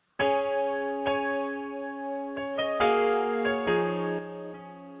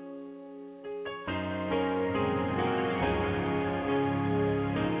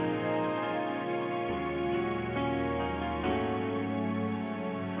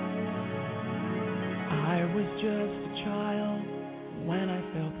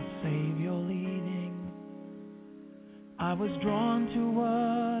 I was drawn to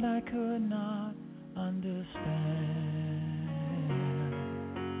what I could not understand,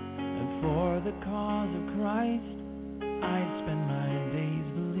 and for the cause of Christ, I'd spend my days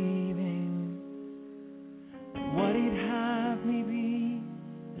believing that what he'd have me be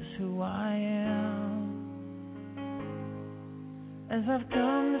is who I am. As I've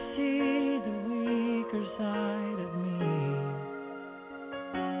come to see the weaker side of me,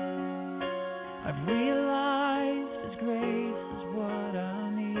 I've realized his grace is what I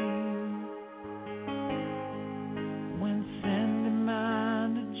need. When sin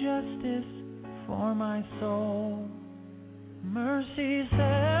demanded justice for my soul, mercy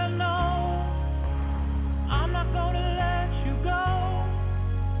said no, I'm not gonna let you go.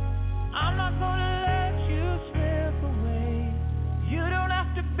 I'm not gonna let you slip away. You don't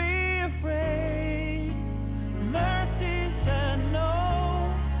have to be afraid. Mercy said no,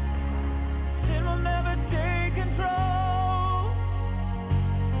 sin will never take control.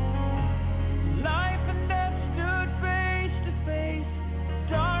 Life and death stood face to face.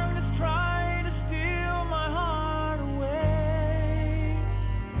 Darkness tried to steal my heart away.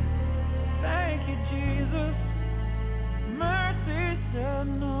 Thank you, Jesus. Mercy said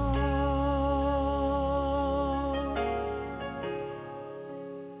no.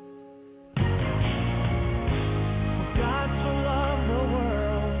 For God so loved the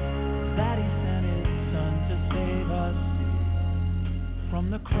world that he sent his Son to save us. From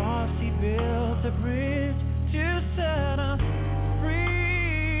the cross he built a bridge to set us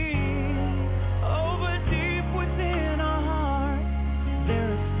free. Oh, but deep within our heart there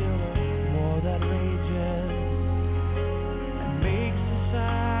is still a war that rages and makes the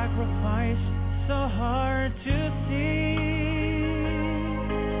sacrifice so hard to see.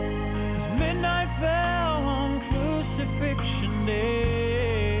 'Cause midnight fell on crucifixion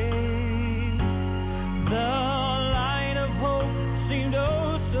day. The light of hope seemed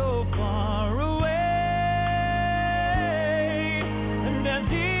oh so far away.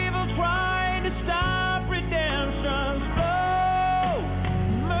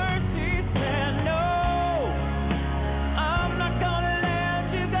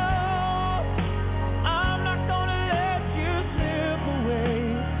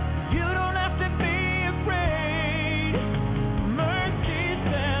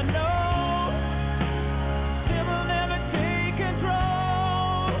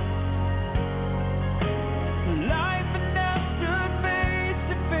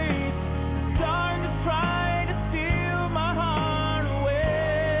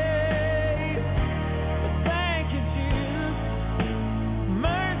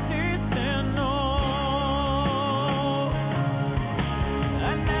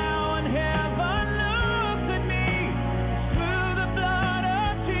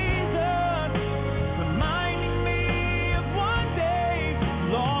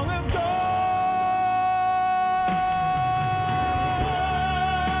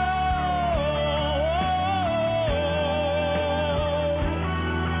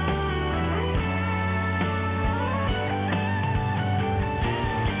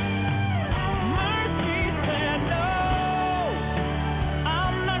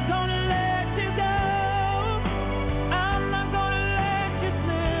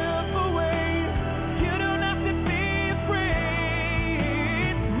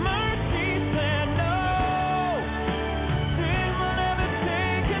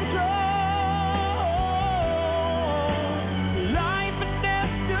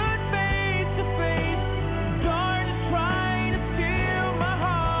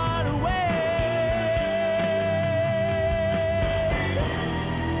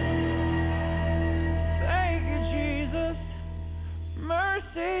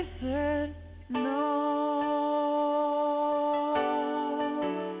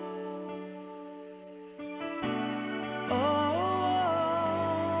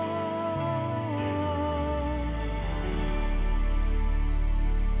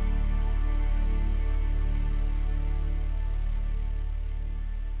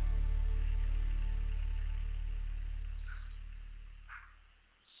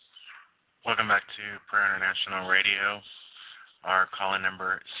 Welcome back to Praye International Radio. Our call-in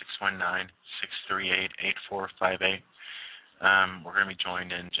number 619-638-8458. We're going to be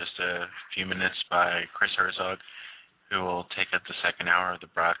joined in just a few minutes by Chris Herzog, who will take up the second hour of the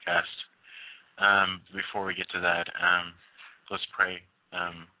broadcast. Before we get to that, let's pray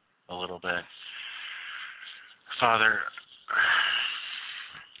a little bit. Father,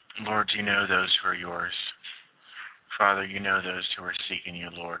 Lord, you know those who are yours. Father, you know those who are seeking you,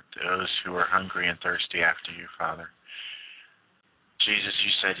 Lord, those who are hungry and thirsty after you, Father. Jesus,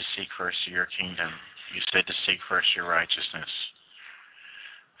 you said to seek first your kingdom. You said to seek first your righteousness.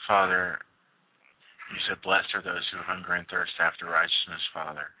 Father, you said, blessed are those who hunger and thirst after righteousness,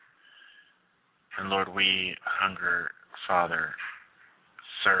 Father. And Lord, we hunger, Father,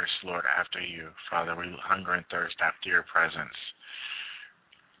 thirst, Lord, after you. Father, we hunger and thirst after your presence.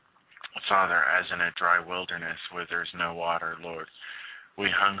 Father, as in a dry wilderness where there's no water, Lord, we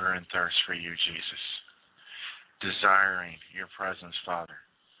hunger and thirst for you, Jesus, desiring your presence, Father.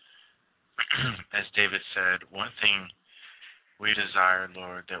 As David said, one thing we desire,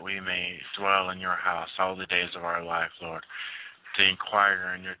 Lord, that we may dwell in your house all the days of our life, Lord, to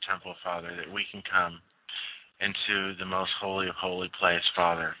inquire in your temple, Father, that we can come into the most holy of holy place,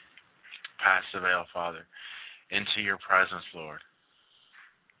 Father, past the veil, Father, into your presence, Lord.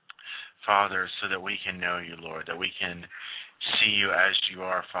 Father, so that we can know you, Lord, that we can see you as you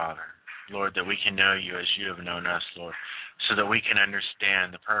are, Father. Lord, that we can know you as you have known us, Lord, so that we can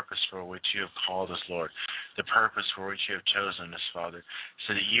understand the purpose for which you have called us, Lord, the purpose for which you have chosen us, Father,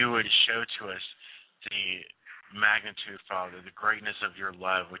 so that you would show to us the magnitude, Father, the greatness of your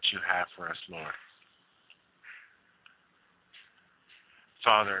love which you have for us, Lord.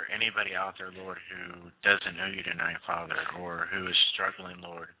 Father, anybody out there, Lord, who doesn't know you tonight, Father, or who is struggling,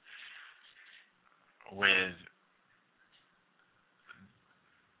 Lord, with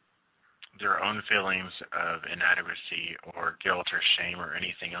their own feelings of inadequacy or guilt or shame or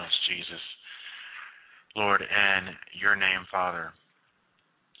anything else, Jesus, Lord, in your name, Father,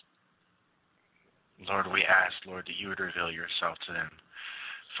 Lord, we ask, Lord, that you would reveal yourself to them.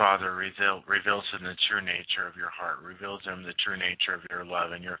 Father, reveal to them the true nature of your heart. Reveal to them the true nature of your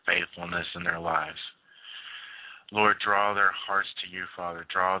love and your faithfulness in their lives. Lord, draw their hearts to you, Father.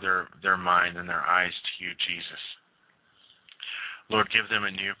 Draw their mind and their eyes to you, Jesus. Lord, give them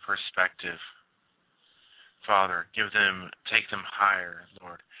a new perspective. Father, take them higher,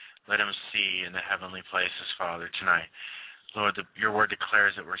 Lord. Let them see in the heavenly places, Father, tonight. Lord, your word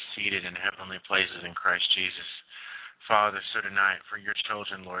declares that we're seated in heavenly places in Christ Jesus. Father, so tonight, for your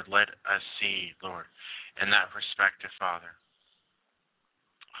children, Lord, let us see, Lord, in that perspective, Father.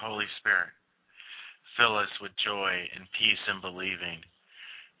 Holy Spirit, fill us with joy and peace in believing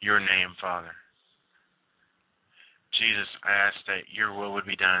your name, Father. Jesus, I ask that your will would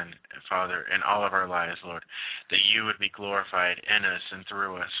be done, Father, in all of our lives, Lord, that you would be glorified in us and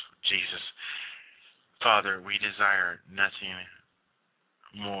through us, Jesus. Father, we desire nothing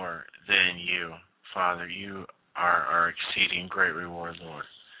more than you, Father. You are our exceeding great reward, Lord.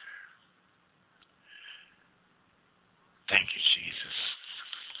 Thank you, Jesus.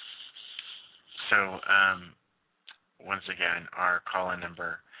 So, once again, our call-in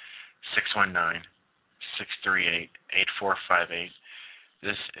number, 619-638-8458.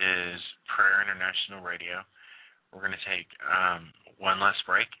 This is Praye International Radio. We're going to take one last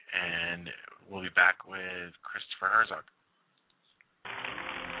break, and we'll be back with Christopher Herzog.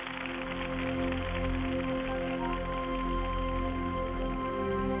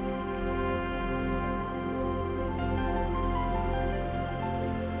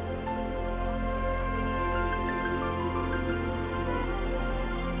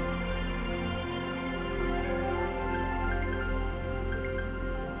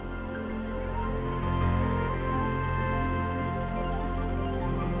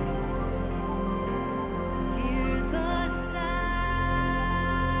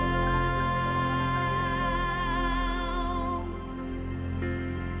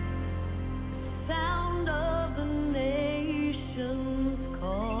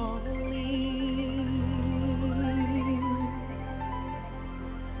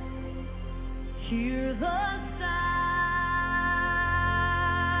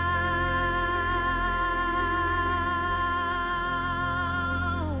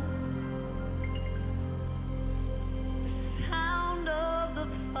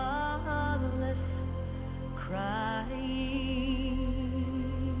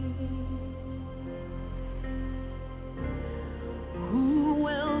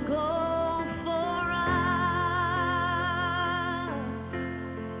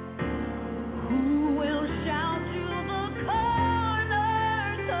 Shout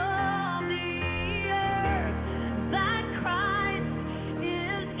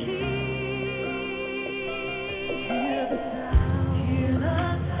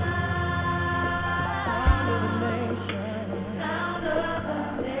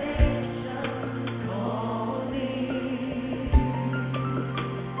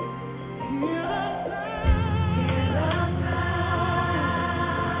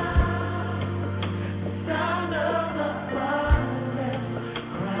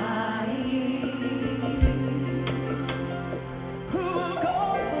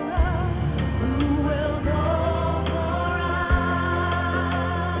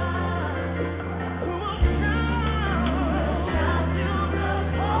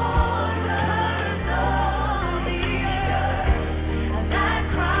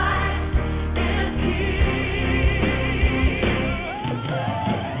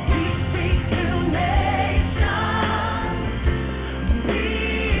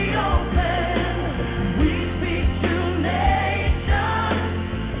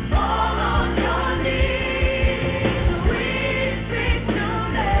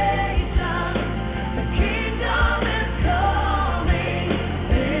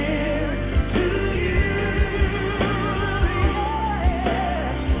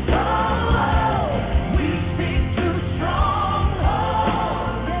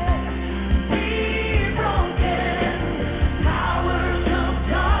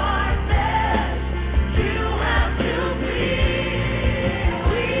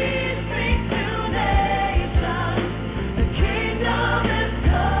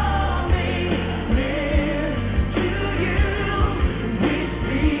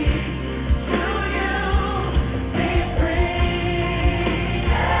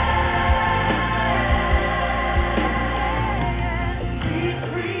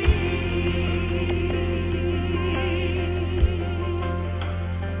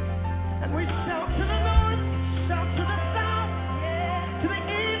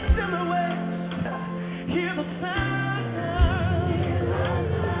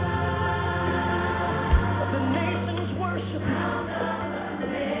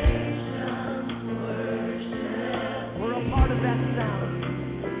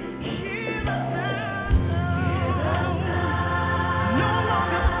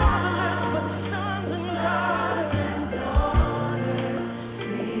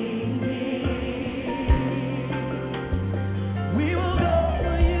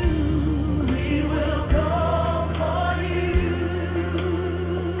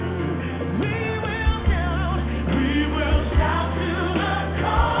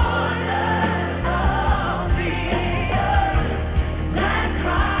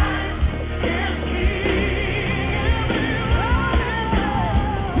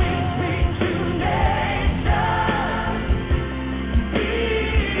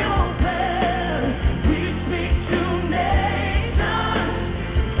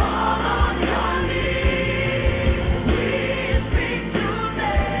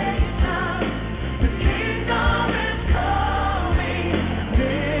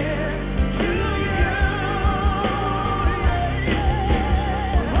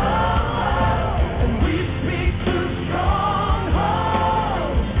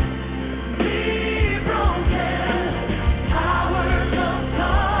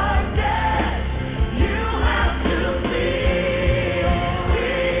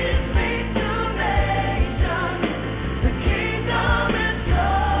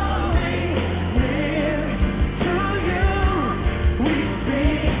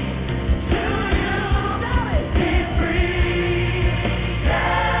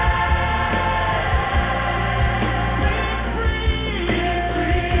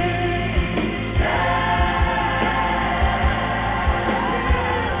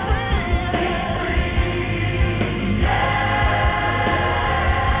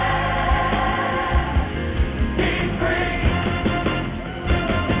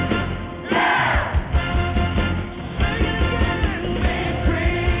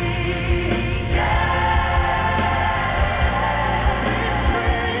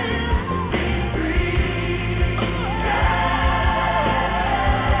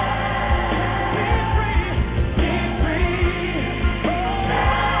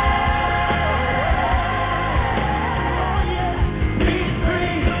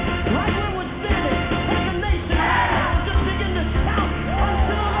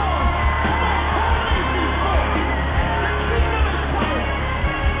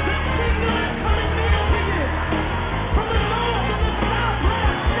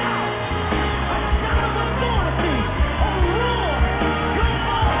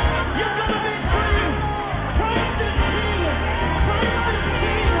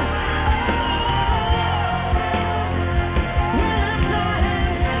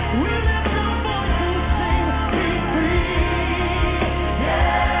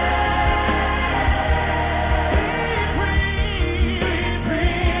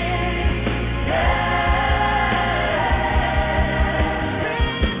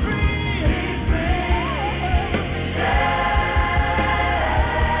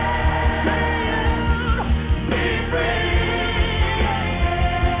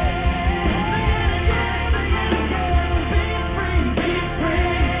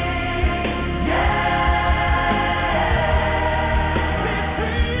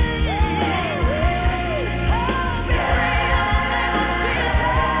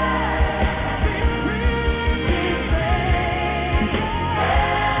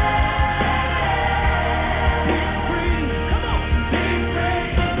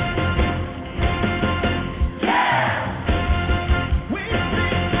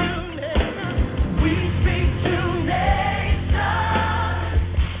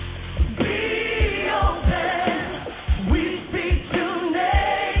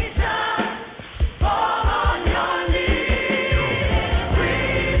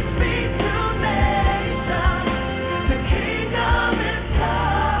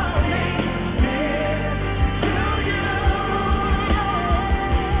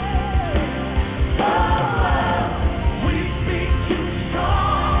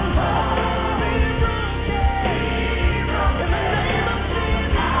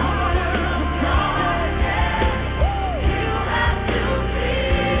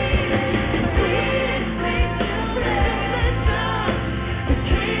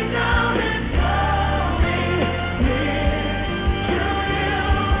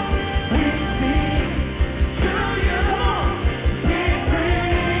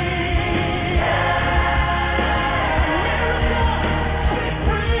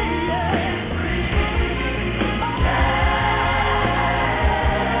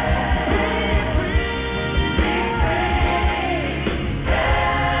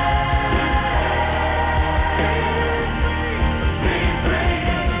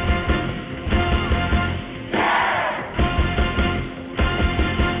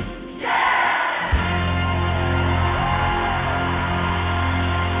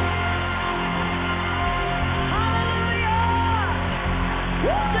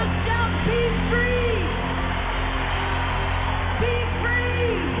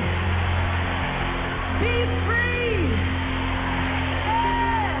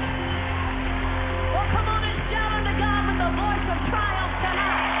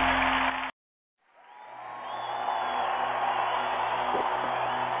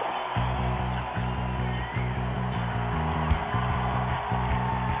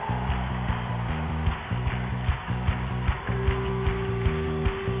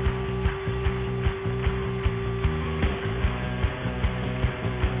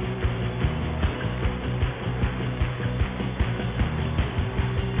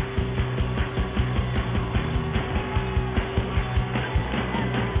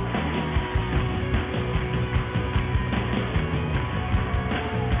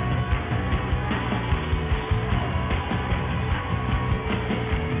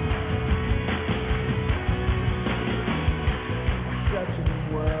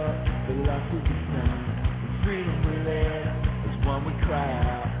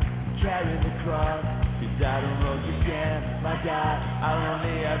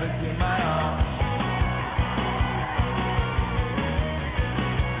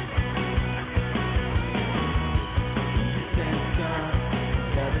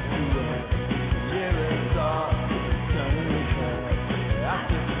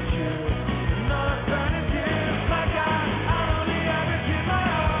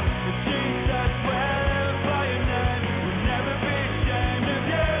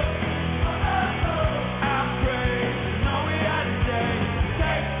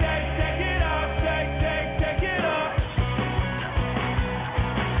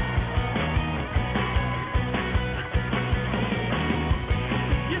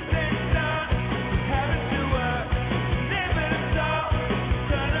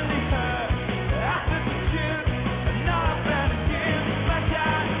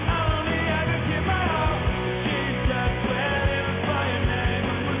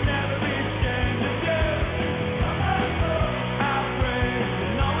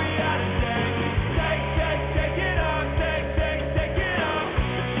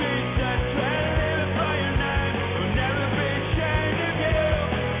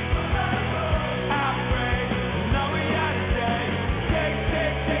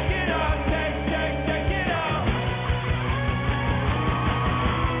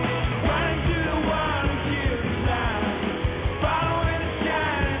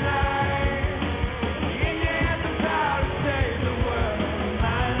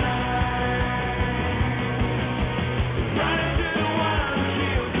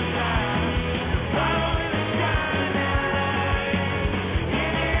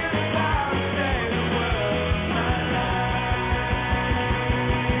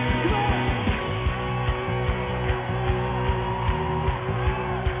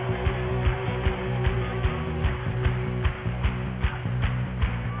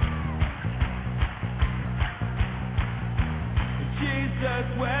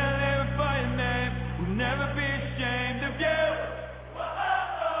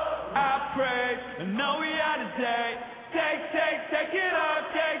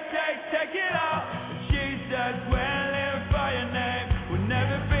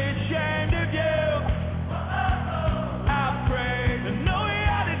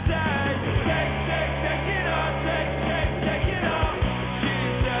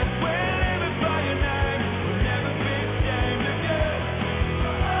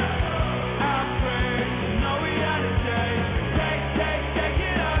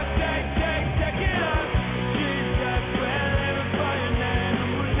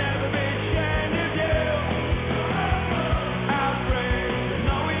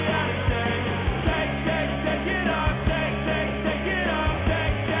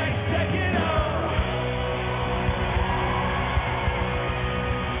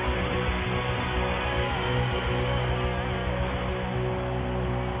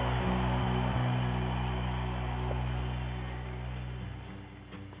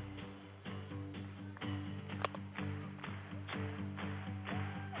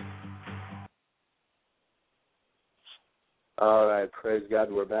All right, praise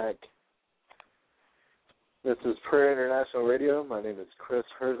God, we're back. This is Praye International Radio. My name is Chris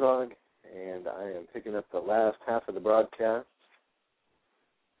Herzog, and I am picking up the last half of the broadcast.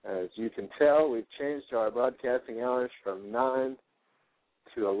 As you can tell, we've changed our broadcasting hours from 9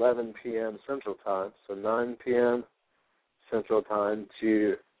 to 11 p.m. Central Time, so 9 p.m. Central Time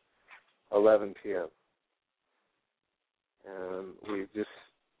to 11 p.m. We've just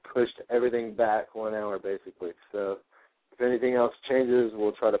pushed everything back 1 hour, basically. So if anything else changes,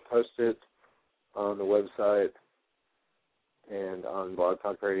 we'll try to post it on the website and on Blog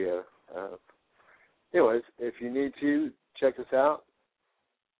Talk Radio. Anyways, if you need to, check us out,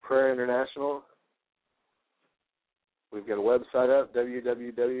 Praye International. We've got a website up,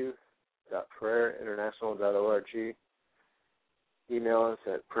 www.prayerinternational.org. Email us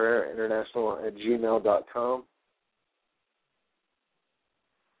at prayerinternational@gmail.com.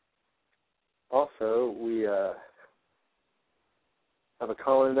 Also, we have a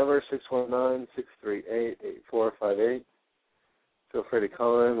call-in number, 619-638-8458. Feel free to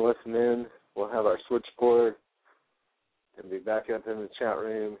call in, listen in. We'll have our switchboard and be back up in the chat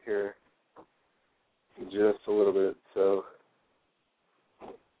room here in just a little bit. So,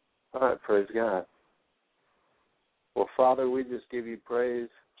 all right, praise God. Well, Father, we just give you praise.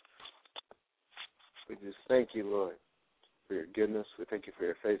 We just thank you, Lord, for your goodness. We thank you for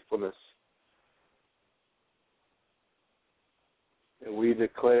your faithfulness. And we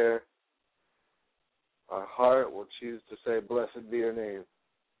declare our heart will choose to say, blessed be your name.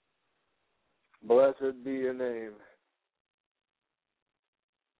 Blessed be your name.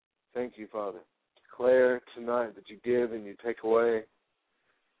 Thank you, Father. Declare tonight that you give and you take away.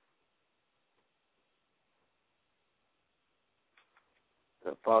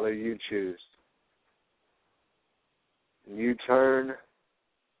 That, Father, you choose. And you turn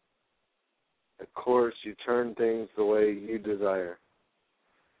the course, you turn things the way you desire.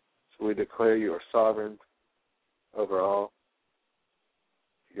 So we declare you are sovereign over all.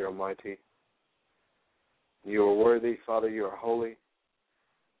 You are mighty. You are worthy, Father, you are holy.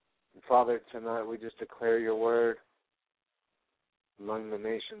 And Father, tonight we just declare your word among the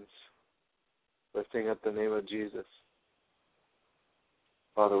nations, lifting up the name of Jesus.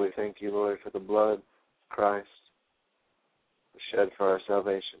 Father, we thank you, Lord, for the blood of Christ shed for our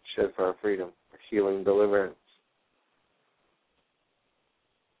salvation, shed for our freedom, for healing, deliverance.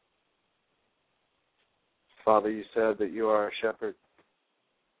 Father, you said that you are our shepherd.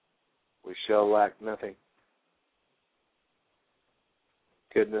 We shall lack nothing.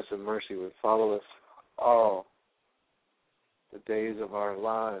 Goodness and mercy would follow us all the days of our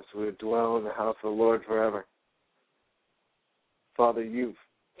lives. We would dwell in the house of the Lord forever. Father, you've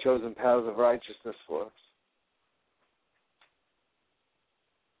chosen paths of righteousness for us.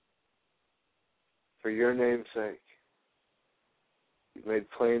 For your name's sake, you've made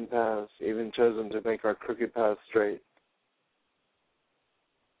plain paths, even chosen to make our crooked paths straight.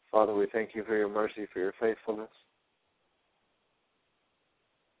 Father, we thank you for your mercy, for your faithfulness.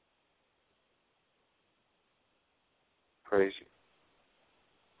 Praise you.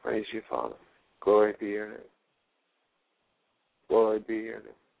 Praise you, Father. Glory be your name. Glory be your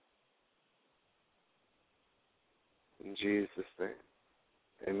name. In Jesus' name,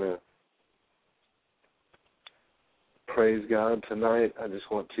 amen. Praise God. Tonight, I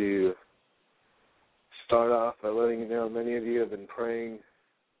just want to start off by letting you know many of you have been praying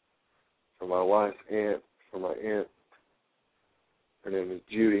for my wife's aunt, for my aunt. Her name is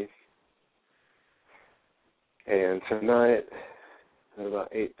Judy. And tonight, at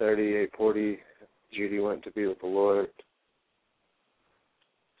about 8:30, 8:40, Judy went to be with the Lord.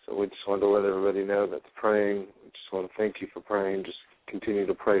 So we just wanted to let everybody know that's praying. We just want to thank you for praying. Just continue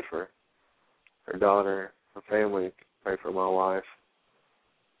to pray for her daughter, her family. Pray for my wife,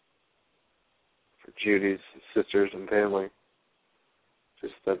 for Judy's sisters and family.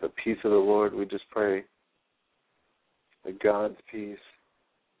 Just that the peace of the Lord, we just pray that God's peace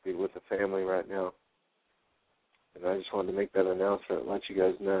be with the family right now. And I just wanted to make that announcement and let you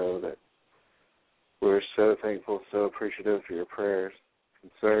guys know that we're so thankful, so appreciative for your prayers,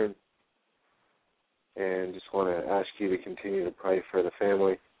 concern, and just want to ask you to continue to pray for the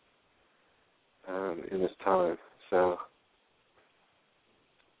family in this time. So,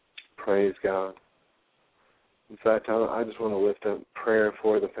 praise God. In fact, I just want to lift up prayer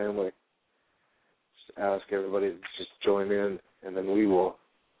for the family. Just ask everybody to just join in, and then we will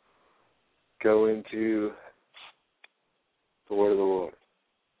go into the word of the Lord.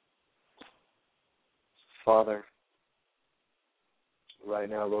 Father, right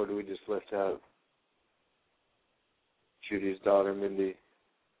now, Lord, we just lift up Judy's daughter, Mindy,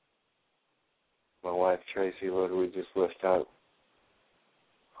 my wife, Tracy. Lord, we just lift up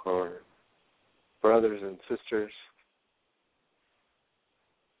our brothers and sisters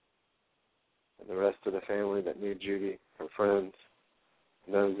and the rest of the family that need Judy, her friends,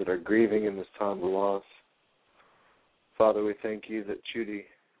 and those that are grieving in this time of loss. Father, we thank you that Judy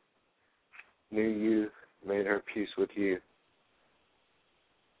knew you, made her peace with you.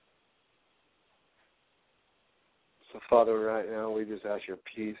 So, Father, right now we just ask your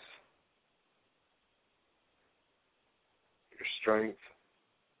peace, your strength,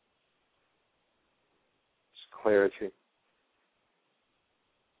 just clarity.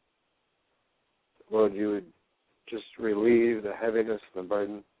 Lord, you would just relieve the heaviness and the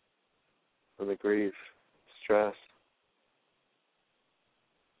burden and the grief, stress,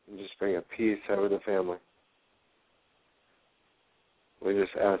 and just bring a peace over the family. We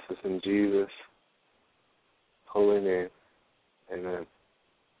just ask this in Jesus' holy name. Amen.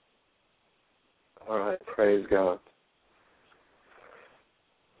 All right, praise God.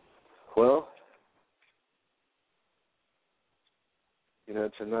 Well,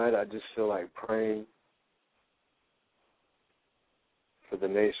 tonight I just feel like praying for the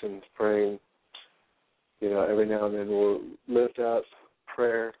nations, praying. Every now and then we'll lift up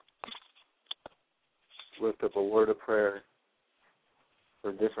prayer, lift up a word of prayer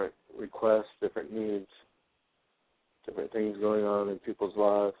for different requests, different needs, different things going on in people's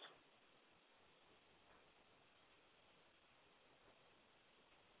lives.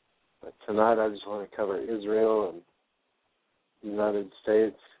 But tonight I just want to cover Israel and the United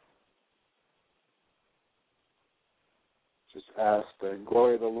States. Just ask the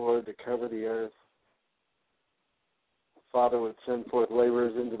glory of the Lord to cover the earth. The Father would send forth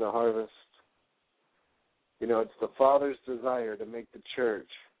laborers into the harvest. It's the Father's desire to make the church,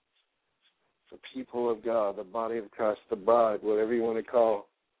 the people of God, the body of Christ, the bride, whatever you want to call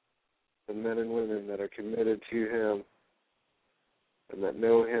the men and women that are committed to Him and that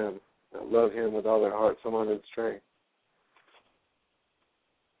know Him, that love Him with all their heart, soul, mind, and strength.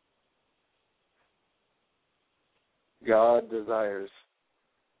 God desires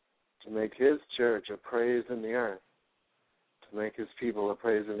to make His church a praise in the earth, to make His people a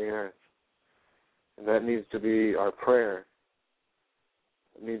praise in the earth. And that needs to be our prayer.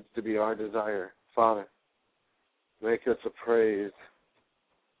 It needs to be our desire. Father, make us a praise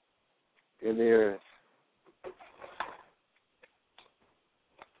in the earth.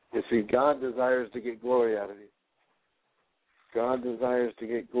 You see, God desires to get glory out of you. God desires to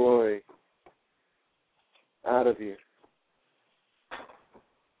get glory out of you.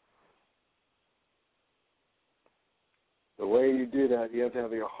 The way you do that, you have to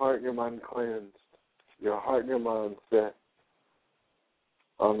have your heart and your mind cleansed, your heart and your mind set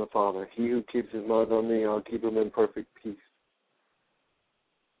on the Father. He who keeps his mind on me, I'll keep him in perfect peace.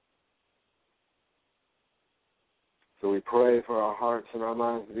 So we pray for our hearts and our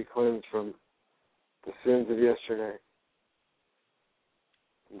minds to be cleansed from the sins of yesterday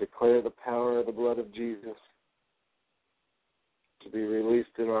and declare the power of the blood of Jesus to be released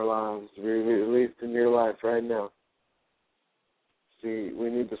in our lives, to be released in your life right now. See, we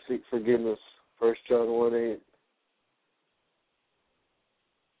need to seek forgiveness. 1 John 1:8,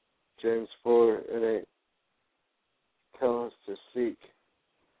 James 4:8 tell us to seek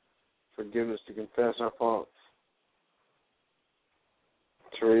forgiveness, to confess our faults,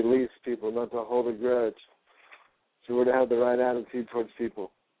 to release people, not to hold a grudge. So we're to have the right attitude towards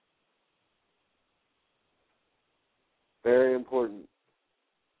people. Very important.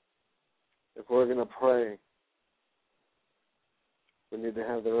 If we're going to pray, we need to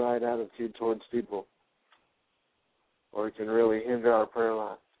have the right attitude towards people, or it can really hinder our prayer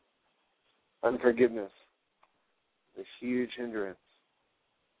life. Unforgiveness is a huge hindrance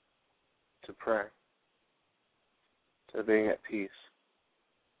to prayer, to being at peace,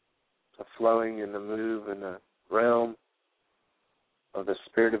 to flowing in the move in the realm of the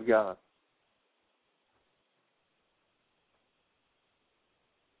Spirit of God.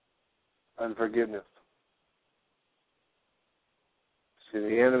 Unforgiveness. See,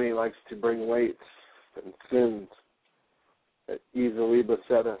 the enemy likes to bring weights and sins that easily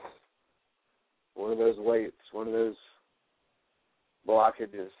beset us. One of those weights, one of those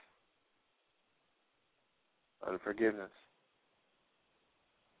blockages, unforgiveness.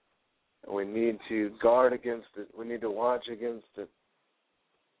 And we need to guard against it. We need to watch against it.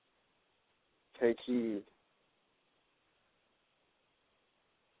 Take heed.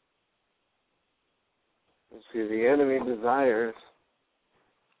 And see, the enemy desires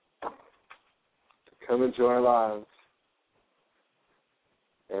to come into our lives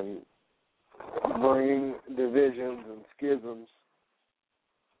and bring divisions and schisms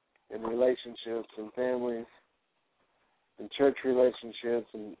in relationships and families and church relationships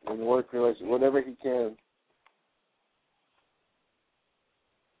and work relationships, whatever he can.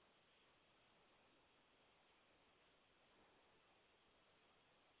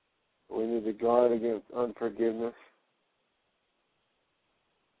 We need to guard against unforgiveness.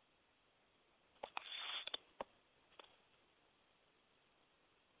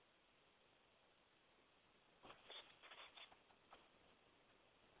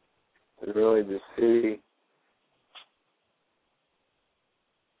 And really just see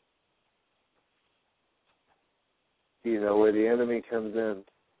where the enemy comes in.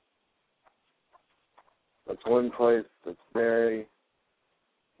 That's one place that's very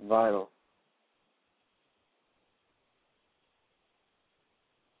vital.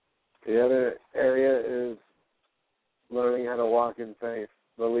 The other area is learning how to walk in faith,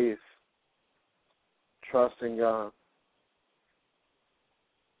 belief, trust in God.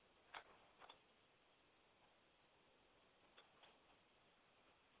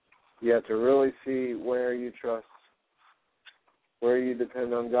 You have to really see where you trust, where you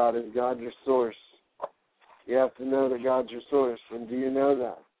depend on God. Is God your source? You have to know that God's your source. And do you know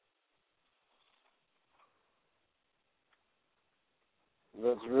that?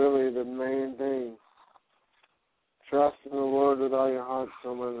 That's really the main thing. Trust in the Lord with all your heart,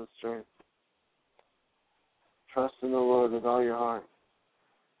 soul, mind, and strength. Trust in the Lord with all your heart.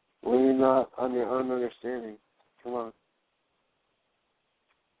 Lean not on your own understanding. Come on.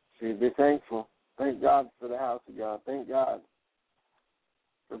 See, be thankful. Thank God for the house of God. Thank God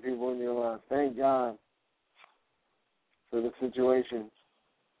for people in your life. Thank God for the situations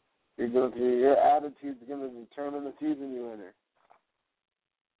you're going through. Your attitude is going to determine the season you enter.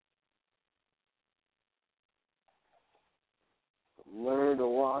 Learn to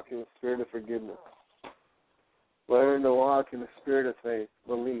walk in the spirit of forgiveness. Learn to walk in the spirit of faith,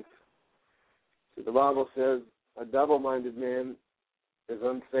 belief. See, the Bible says a double-minded man is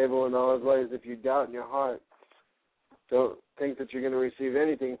unstable in all his ways. If you doubt in your heart, don't think that you're going to receive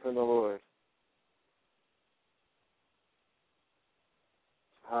anything from the Lord.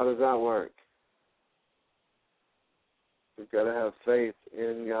 How does that work? We've got to have faith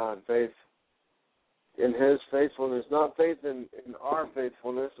in God, faith in His faithfulness, not faith in our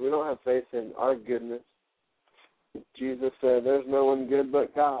faithfulness. We don't have faith in our goodness. Jesus said, there's no one good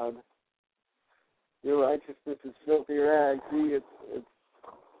but God. Your righteousness is filthy rags. See, it's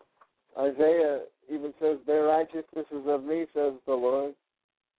Isaiah even says, their righteousness is of me, says the Lord.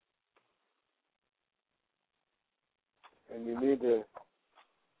 And you need to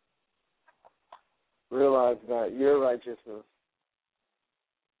realize that your righteousness.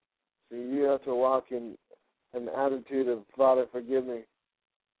 See, you have to walk in an attitude of, Father, forgive me.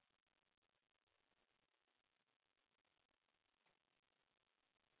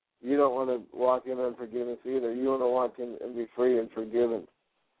 You don't want to walk in unforgiveness either. You want to walk in and be free and forgiven.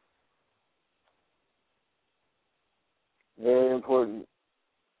 Very important.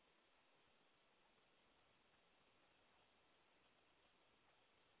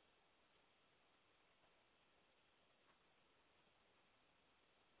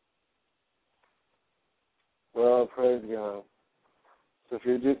 Well, praise God. So if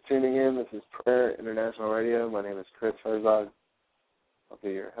you're just tuning in, this is Praye International Radio. My name is Chris Herzog. I'll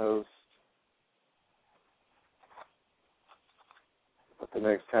be your host for the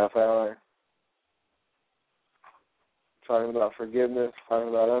next half hour. Talking about forgiveness, talking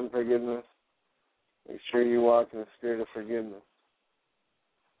about unforgiveness. Make sure you walk in the spirit of forgiveness.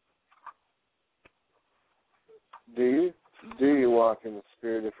 Do you walk in the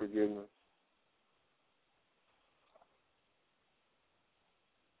spirit of forgiveness?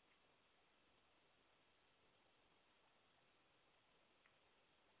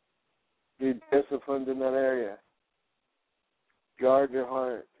 Be disciplined in that area. Guard your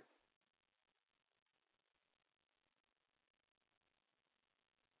heart.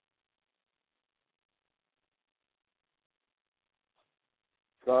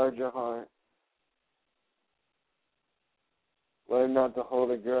 Guard your heart. Learn not to hold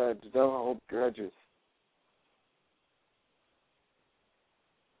a grudge. Don't hold grudges.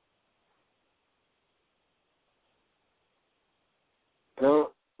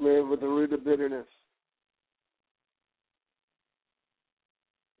 Don't live with the root of bitterness.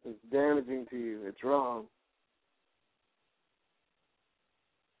 It's damaging to you. It's wrong.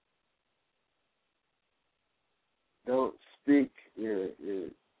 Don't speak your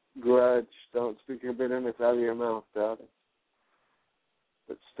grudge. Don't speak your bitterness out of your mouth, daughter.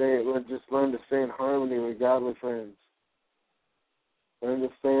 But just learn to stay in harmony with godly friends. Learn to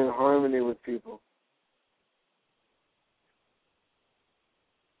stay in harmony with people.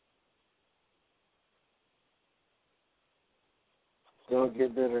 Don't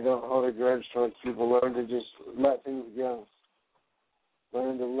get bitter. Don't hold a grudge towards people. Learn to just let things go.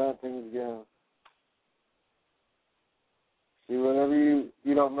 Learn to let things go. See, whatever you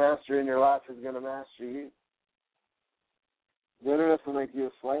don't master in your life is going to master you. Bitterness will make you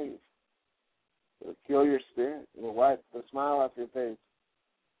a slave. It'll kill your spirit. It'll wipe the smile off your face.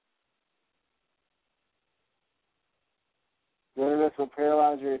 Bitterness will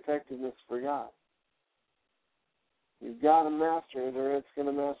paralyze your effectiveness for God. You've got to master it or it's going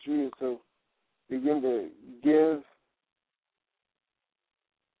to master you. So begin to give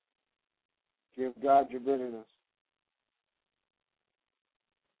Give God your bitterness.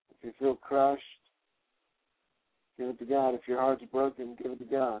 If you feel crushed, give it to God. If your heart's broken, give it to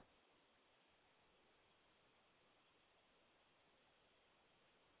God.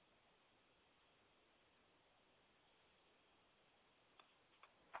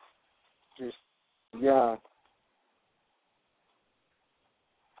 Just God.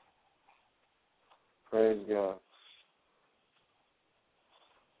 Praise God.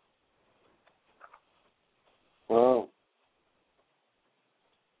 Well,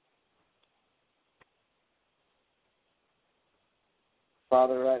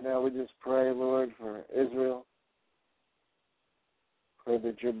 Father, right now we just pray, Lord, for Israel. Pray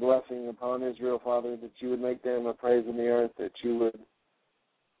that your blessing upon Israel, Father, that you would make them a praise in the earth, that you would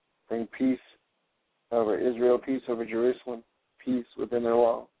bring peace over Israel, peace over Jerusalem, peace within their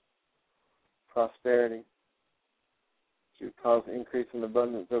wall, prosperity. That you would cause increase in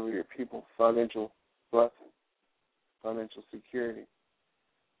abundance over your people, financial blessing, financial security,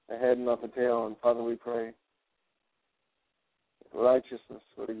 the head and not the tail. And Father, we pray that righteousness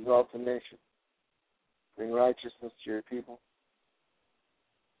would exalt the nation, bring righteousness to your people.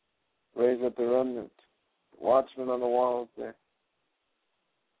 Raise up the remnant, watchmen on the walls there.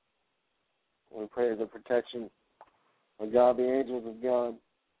 We pray the protection of God, the angels of God.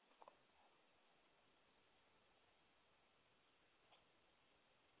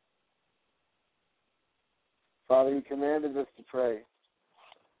 Father, you commanded us to pray.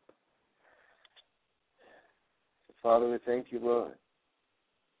 So, Father, we thank you, Lord,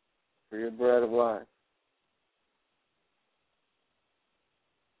 for your bread of life,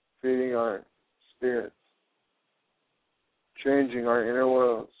 feeding our spirits, changing our inner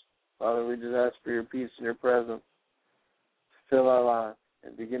worlds. Father, we just ask for your peace and your presence to fill our lives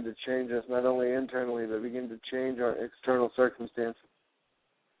and begin to change us not only internally, but begin to change our external circumstances.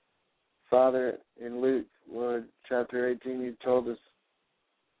 Father, in Luke, Lord, chapter 18, you told us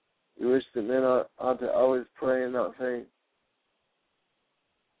you wish that men ought to always pray and not faint.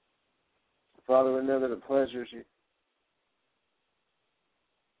 Father, we know that it pleasures you.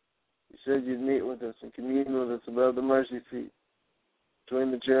 You said you'd meet with us and commune with us above the mercy seat,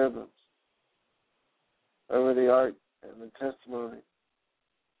 between the cherubims, over the ark and the testimony.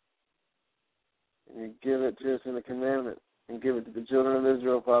 And you give it to us in a commandment and give it to the children of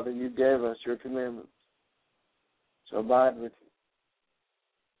Israel, Father. You gave us your commandments. So abide with you.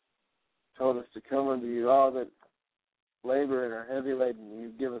 Told us to come unto you, all that labor and are heavy laden, and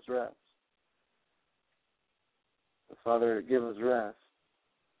you give us rest. So, Father, give us rest,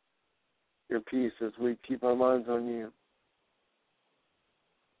 your peace as we keep our minds on you.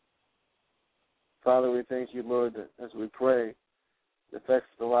 Father, we thank you, Lord, that as we pray, it affects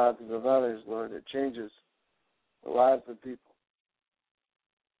the lives of others, Lord. It changes the lives of people.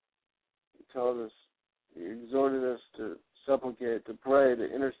 You told us, you exhorted us to supplicate, to pray, to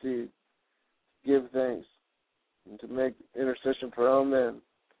intercede, to give thanks, and to make intercession for all men.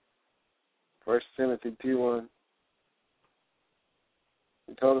 1 Timothy 2:1.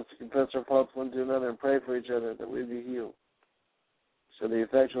 You told us to confess our faults one to another and pray for each other that we be healed. So the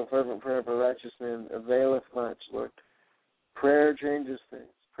effectual fervent prayer of a righteous man availeth much, Lord. Prayer changes things.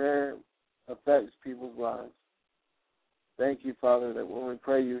 Prayer affects people's lives. Thank you, Father, that when we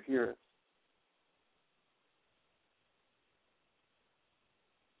pray, you hear us.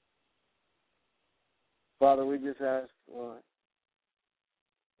 Father, we just ask, Lord,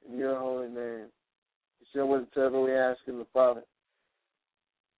 in your holy name, you said whatsoever we ask in the Father.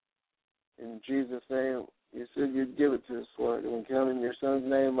 In Jesus' name, you said you'd give it to us, Lord, and we come in your Son's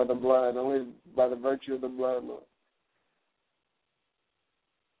name by the blood, only by the virtue of the blood, Lord.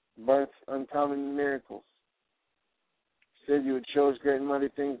 Birth uncommon miracles. You said you would show us great and mighty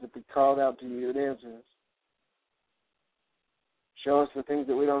things if we called out to you, you would answer us. Show us the things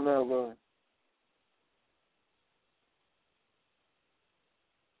that we don't know, Lord.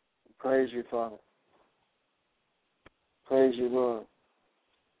 Praise you, Father. Praise you, Lord.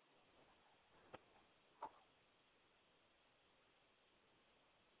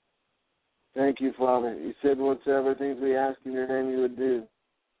 Thank you, Father. You said whatsoever things we ask in your name you would do.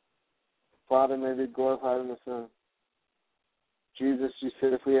 Father, may be glorified in the Son. Jesus, you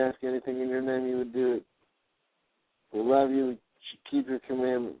said if we ask anything in your name you would do it. We love you. We should keep your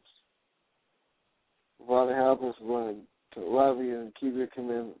commandments. Father, help us, Lord, to love you and keep your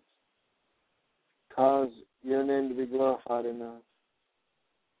commandments. Cause your name to be glorified in us.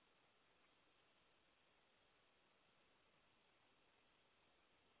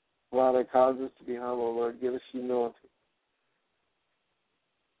 Father, cause us to be humble, Lord. Give us humility.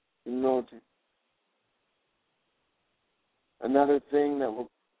 Humility. Another thing that will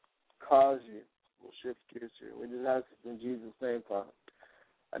cause you, we'll shift gears here. We just ask it in Jesus' name, Father.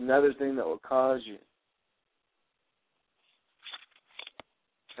 Another thing that will cause you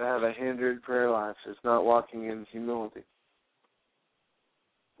to have a hindered prayer life is not walking in humility,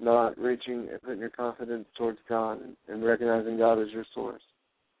 not reaching and putting your confidence towards God and recognizing God as your source.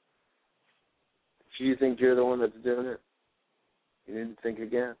 If you think you're the one that's doing it, you need to think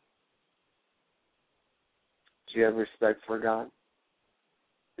again. Do you have respect for God?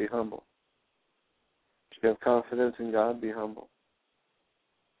 Be humble. Do you have confidence in God? Be humble.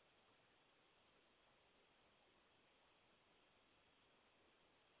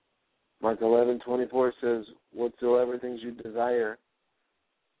 Mark 11:24 says, whatsoever things you desire,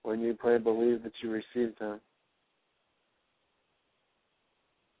 when you pray, believe that you receive them,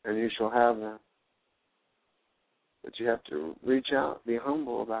 and you shall have them. But you have to reach out, be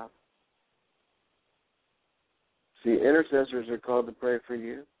humble about it. See, intercessors are called to pray for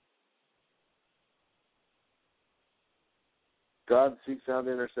you. God seeks out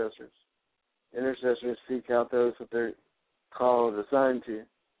intercessors. Intercessors seek out those that they're called, assigned to.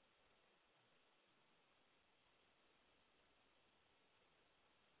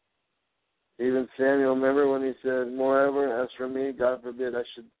 Even Samuel, remember when he said, moreover, as for me, God forbid I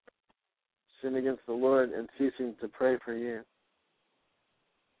should sin against the Lord and ceasing to pray for you.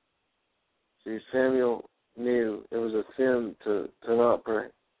 See, Samuel knew it was a sin to not pray.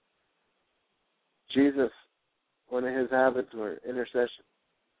 Jesus, one of his habits were intercession.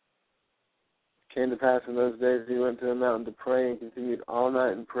 It came to pass in those days he went to the mountain to pray and continued all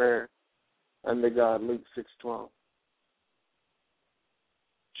night in prayer unto God, Luke 6:12.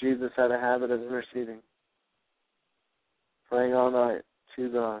 Jesus had a habit of interceding, praying all night to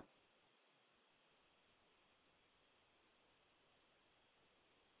God.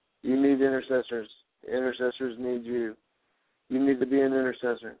 You need intercessors. Intercessors need you. You need to be an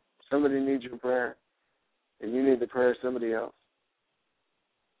intercessor. Somebody needs your prayer, and you need the prayer of somebody else.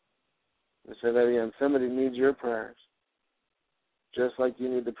 Let's say that again. Somebody needs your prayers, just like you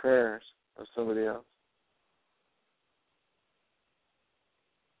need the prayers of somebody else.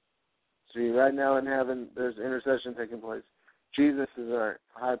 See, right now in heaven, there's intercession taking place. Jesus is our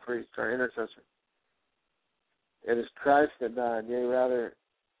high priest, our intercessor. It is Christ that died, yea, rather,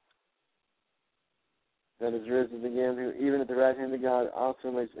 that is risen again, who even at the right hand of God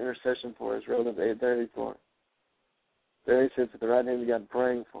also makes intercession for us, Romans 8:34. There he sits at the right hand of God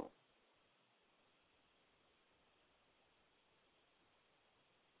praying for us.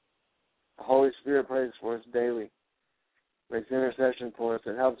 The Holy Spirit prays for us daily, makes intercession for us.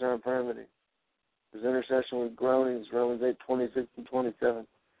 It helps our infirmity. There's intercession with groanings, Romans 8:26 and 27.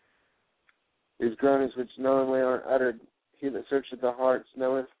 These groanings which knowingly aren't uttered, he that searcheth the hearts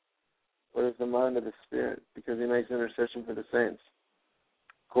knoweth what is the mind of the Spirit, because he makes intercession for the saints,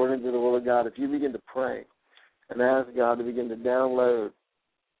 according to the will of God. If you begin to pray and ask God to begin to download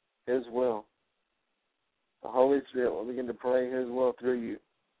his will, the Holy Spirit will begin to pray his will through you.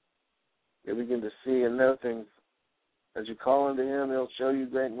 You'll begin to see and know things. As you call unto him, he'll show you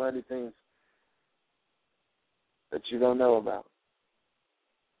great and mighty things that you don't know about.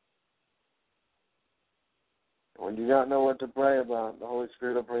 When you don't know what to pray about, the Holy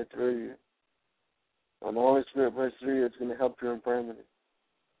Spirit will pray through you. When the Holy Spirit prays through you, it's going to help your infirmity.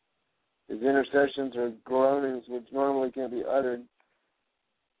 These intercessions are groanings which normally can't be uttered.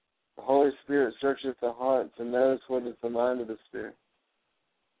 The Holy Spirit searches the hearts and knows what is the mind of the Spirit.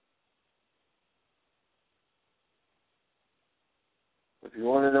 If you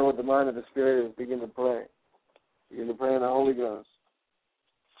want to know what the mind of the Spirit is, begin to pray. Begin to pray in the Holy Ghost.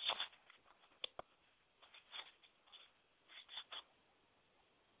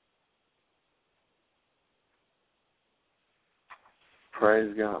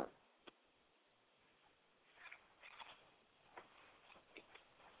 Praise God.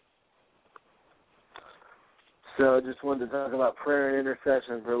 So I just wanted to talk about prayer and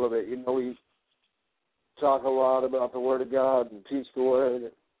intercession for a little bit. You know, we talk a lot about the Word of God and teach the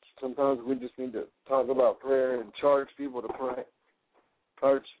Word. Sometimes we just need to talk about prayer and charge people to pray.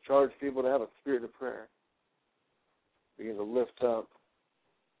 Charge people to have a spirit of prayer. Begin to lift up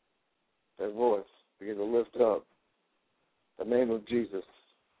their voice. Begin to lift up the name of Jesus.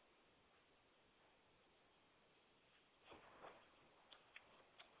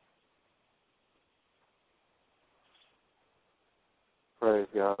 Praise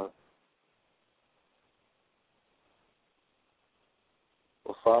God.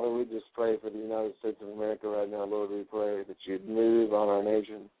 Well, Father, we just pray for the United States of America right now, Lord. We pray that you'd move on our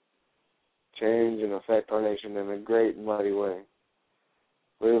nation, change and affect our nation in a great and mighty way.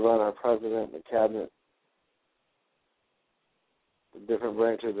 Move on our president, the cabinet, the different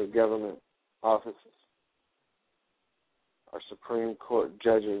branches of government offices, our Supreme Court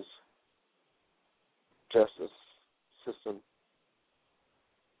judges, justice system,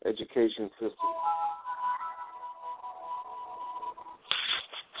 education system.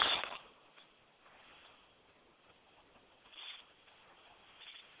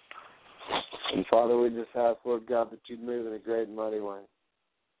 And Father, we just ask, Lord God, that you'd move in a great and mighty way.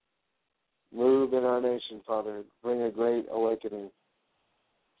 Move in our nation, Father. Bring a great awakening.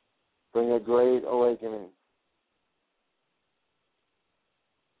 Bring a great awakening.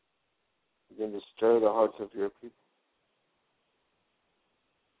 Begin to stir the hearts of your people.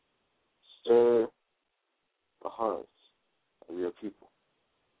 Stir the hearts of your people.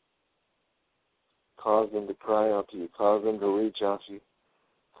 Cause them to cry out to you. Cause them to reach out to you.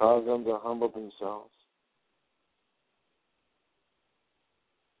 Cause them to humble themselves.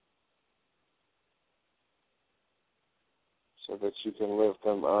 So that you can lift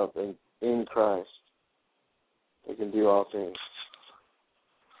them up in Christ. They can do all things.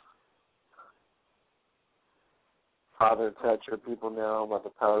 Father, touch your people now by the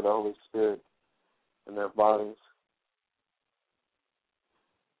power of the Holy Spirit in their bodies.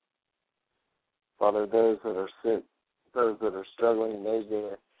 Father, those that are sick, those that are struggling, those that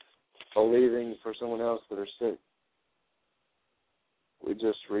are believing for someone else that are sick, we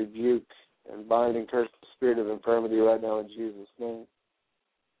just rebuke and bind and curse the spirit of infirmity right now in Jesus' name.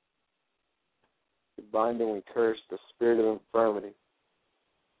 We bind and we curse the spirit of infirmity,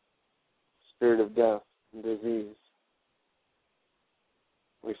 spirit of death and disease.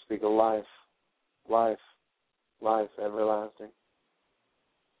 We speak of life, life, life everlasting,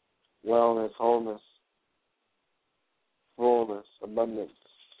 wellness, wholeness, fullness, abundance,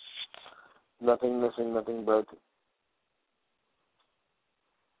 nothing missing, nothing broken.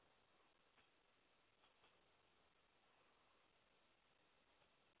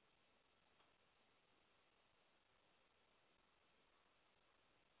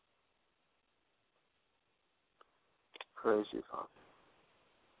 Praise you, Father.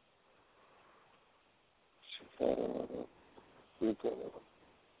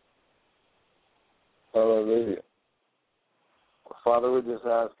 Hallelujah. Father, we just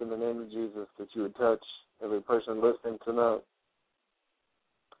ask in the name of Jesus that you would touch every person listening tonight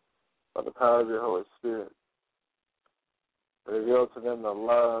by the power of your Holy Spirit. Reveal to them the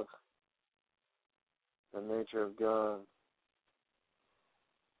love, the nature of God.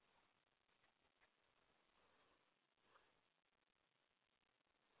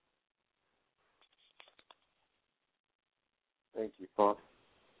 Thank you, Father.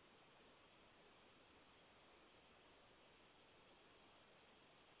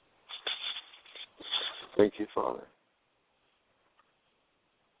 Thank you, Father.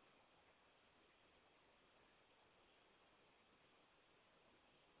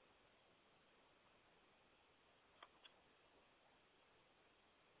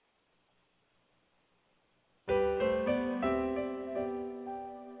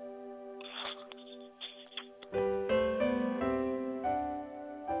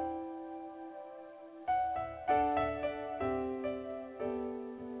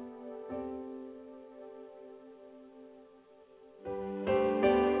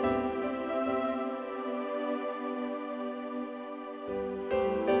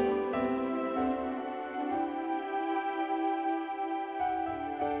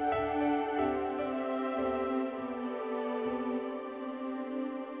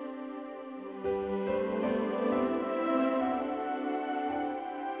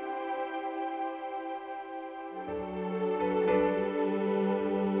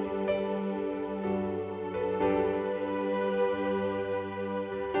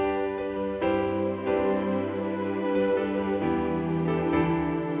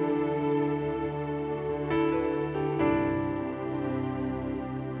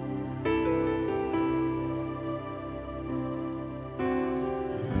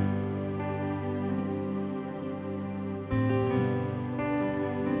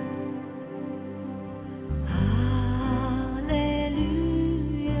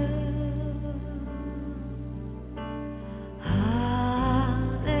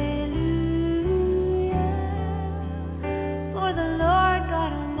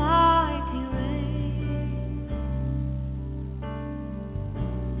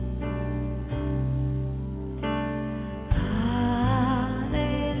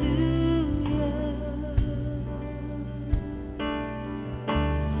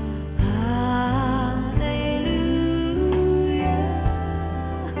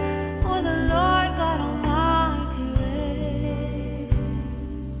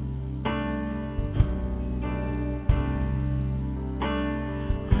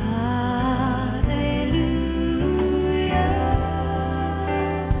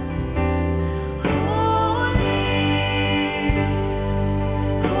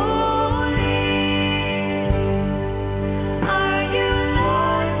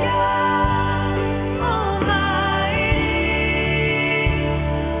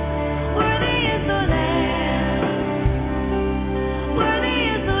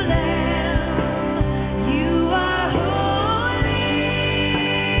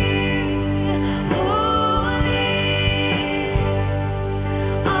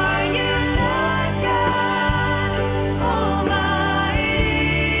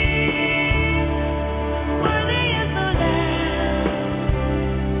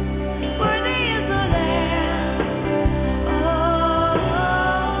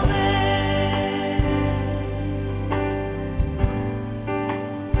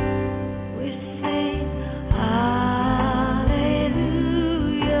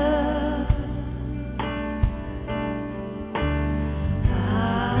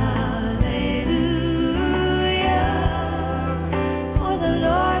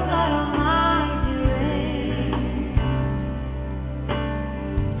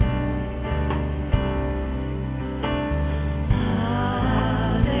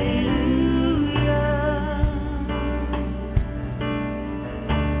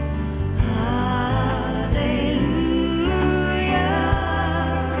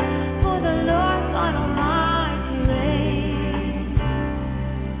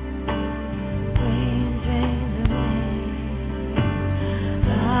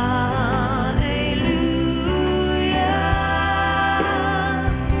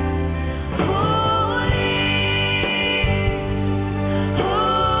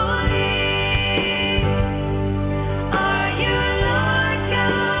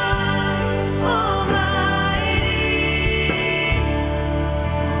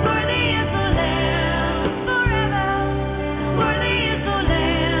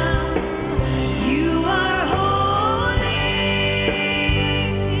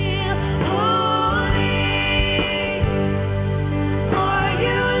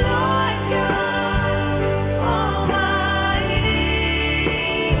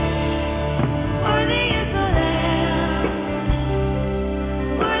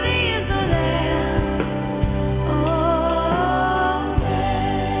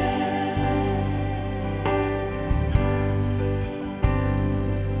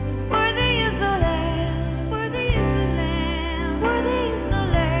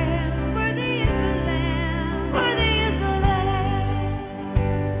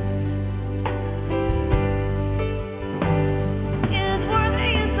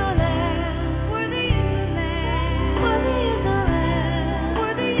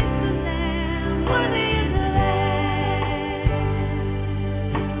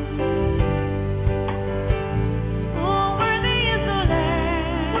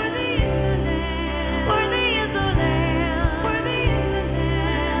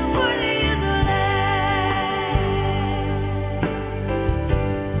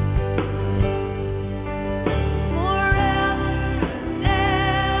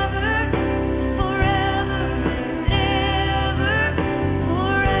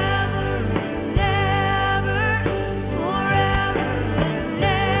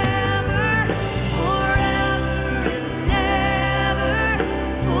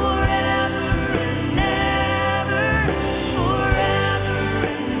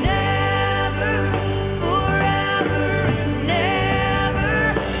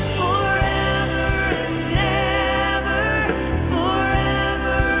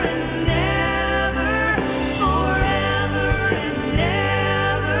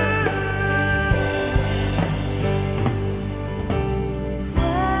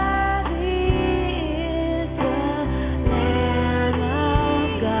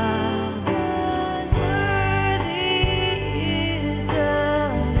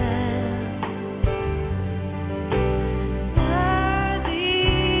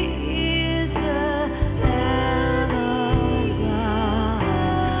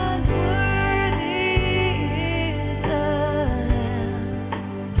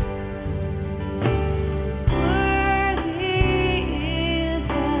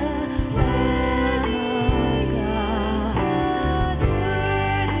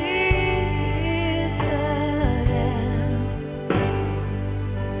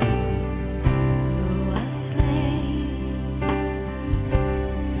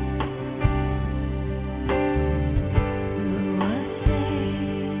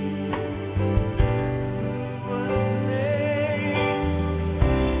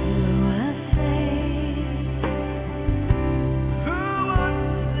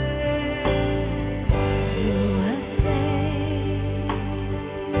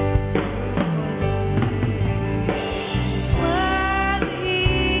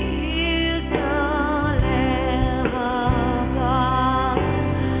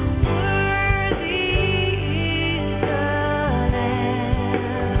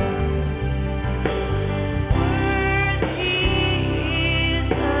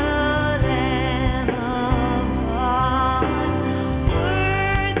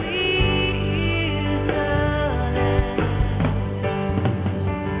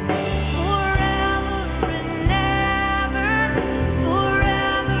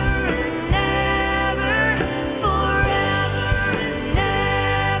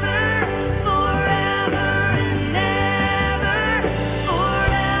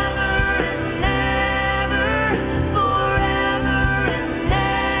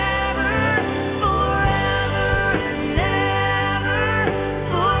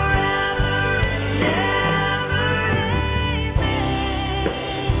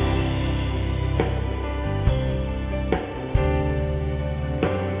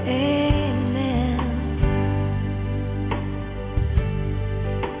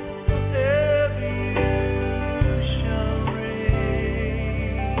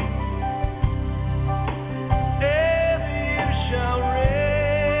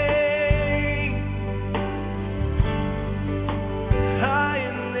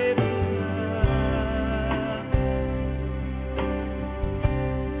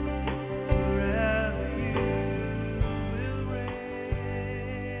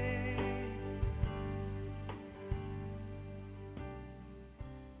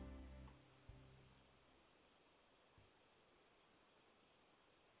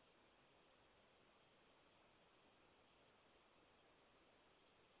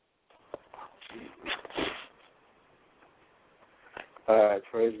 All right,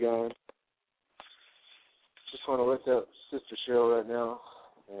 praise God. Just want to lift up Sister Cheryl right now,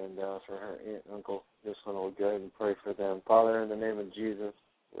 and for her aunt and uncle. Just want to go ahead and pray for them. Father, in the name of Jesus,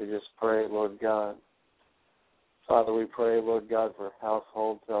 we just pray, Lord God. Father, we pray, Lord God, for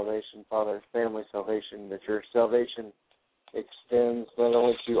household salvation, Father, family salvation, that your salvation extends not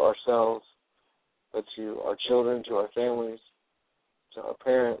only to ourselves, but to our children, to our families, to our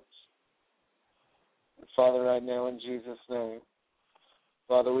parents. And Father, right now in Jesus' name,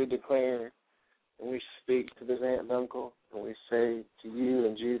 Father, we declare and we speak to this aunt and uncle, and we say to you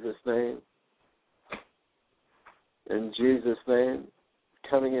in Jesus' name,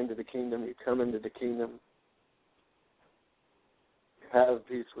 coming into the kingdom, you come into the kingdom. Have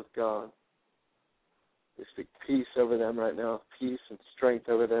peace with God. We speak peace over them right now, peace and strength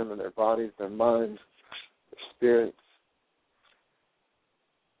over them and their bodies, their minds, their spirits.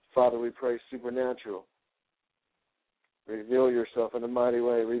 Father, we pray supernatural. Reveal yourself in a mighty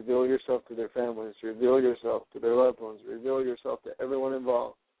way. Reveal yourself to their families. Reveal yourself to their loved ones. Reveal yourself to everyone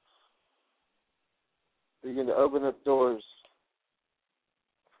involved. Begin to open up doors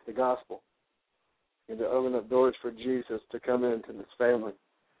to the gospel. Begin to open up doors for Jesus to come into this family.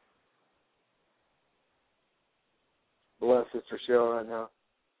 Bless Sister Cheryl right now.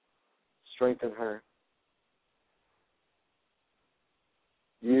 Strengthen her.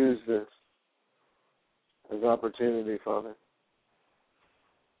 Use this as opportunity, Father.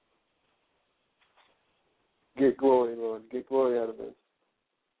 Get glory, Lord. Get glory out of this.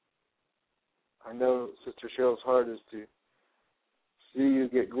 I know Sister Cheryl's heart is to see you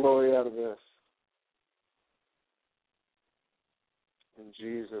get glory out of this. In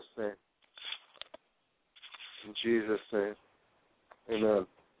Jesus' name. In Jesus' name. Amen.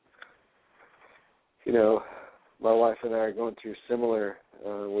 You know, my wife and I are going through similar,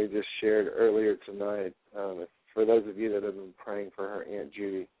 we just shared earlier tonight. For those of you that have been praying for her Aunt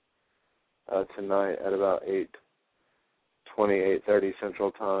Judy, tonight at about 8:20, 8:30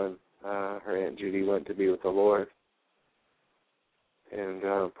 Central Time, her Aunt Judy went to be with the Lord. And,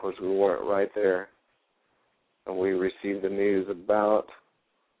 of course, we weren't right there. And we received the news about,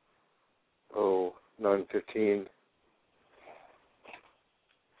 9:15.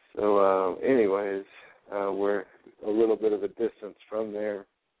 So, anyways, we're a little bit of a distance from there.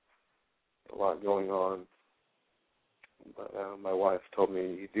 A lot going on. But my wife told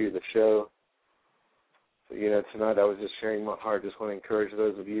me, you do the show. So, tonight I was just sharing my heart. Just want to encourage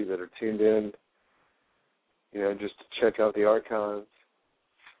those of you that are tuned in, just to check out the archives.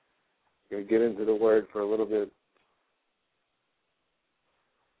 Get into the Word for a little bit.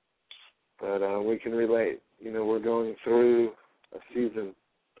 But we can relate. We're going through a season.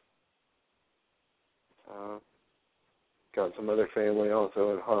 Got some other family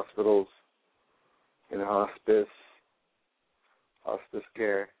also in hospitals, in hospice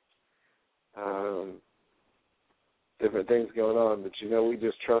care. Different things going on. But, we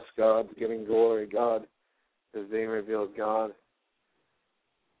just trust God, getting glory. God is being revealed. God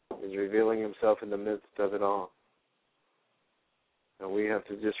is revealing himself in the midst of it all. And we have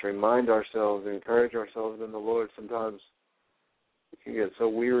to just remind ourselves, encourage ourselves in the Lord. Sometimes we can get so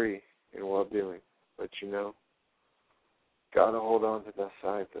weary in well-doing. But, got to hold on to that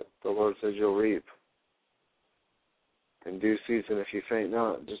side that the Lord says you'll reap. In due season, if you faint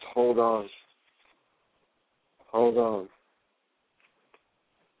not, just hold on. Hold on.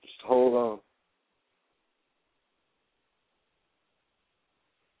 Just hold on.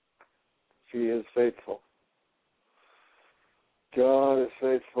 He is faithful. God is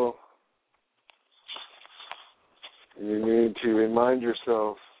faithful. And you need to remind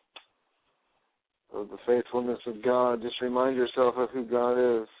yourself of the faithfulness of God. Just remind yourself of who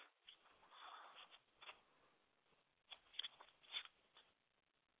God is.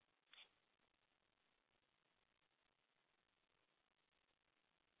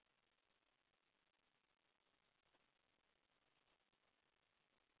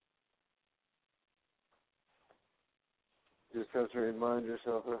 You just have to remind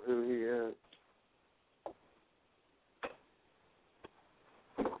yourself of who he is.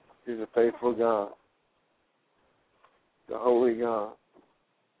 He's a faithful God. The holy God.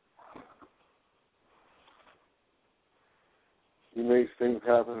 He makes things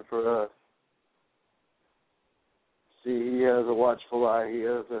happen for us. See, he has a watchful eye. He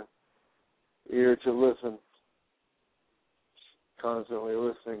has an ear to listen. Constantly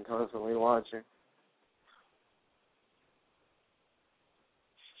listening, constantly watching.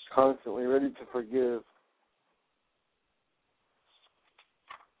 Constantly ready to forgive.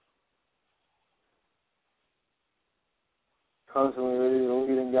 Constantly ready to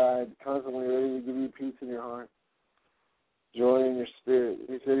lead and loving guide, constantly ready to give you peace in your heart, joy in your spirit.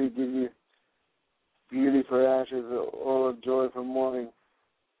 He said he'd give you beauty for ashes, oil of joy for mourning.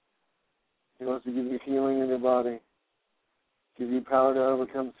 He wants to give you healing in your body, give you power to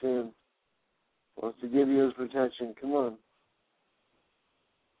overcome sin. He wants to give you his protection. Come on.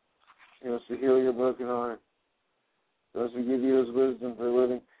 He wants to heal your broken heart. He wants to give you his wisdom for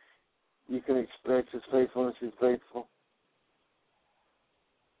living. You can expect his faithfulness. He's faithful.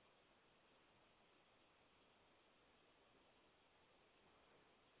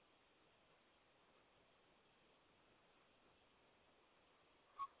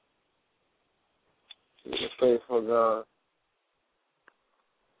 He's a faithful God.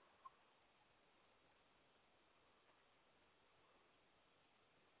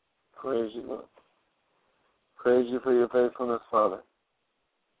 Praise you, Lord. Praise you for your faithfulness, Father.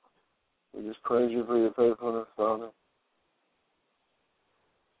 We just praise you for your faithfulness, Father.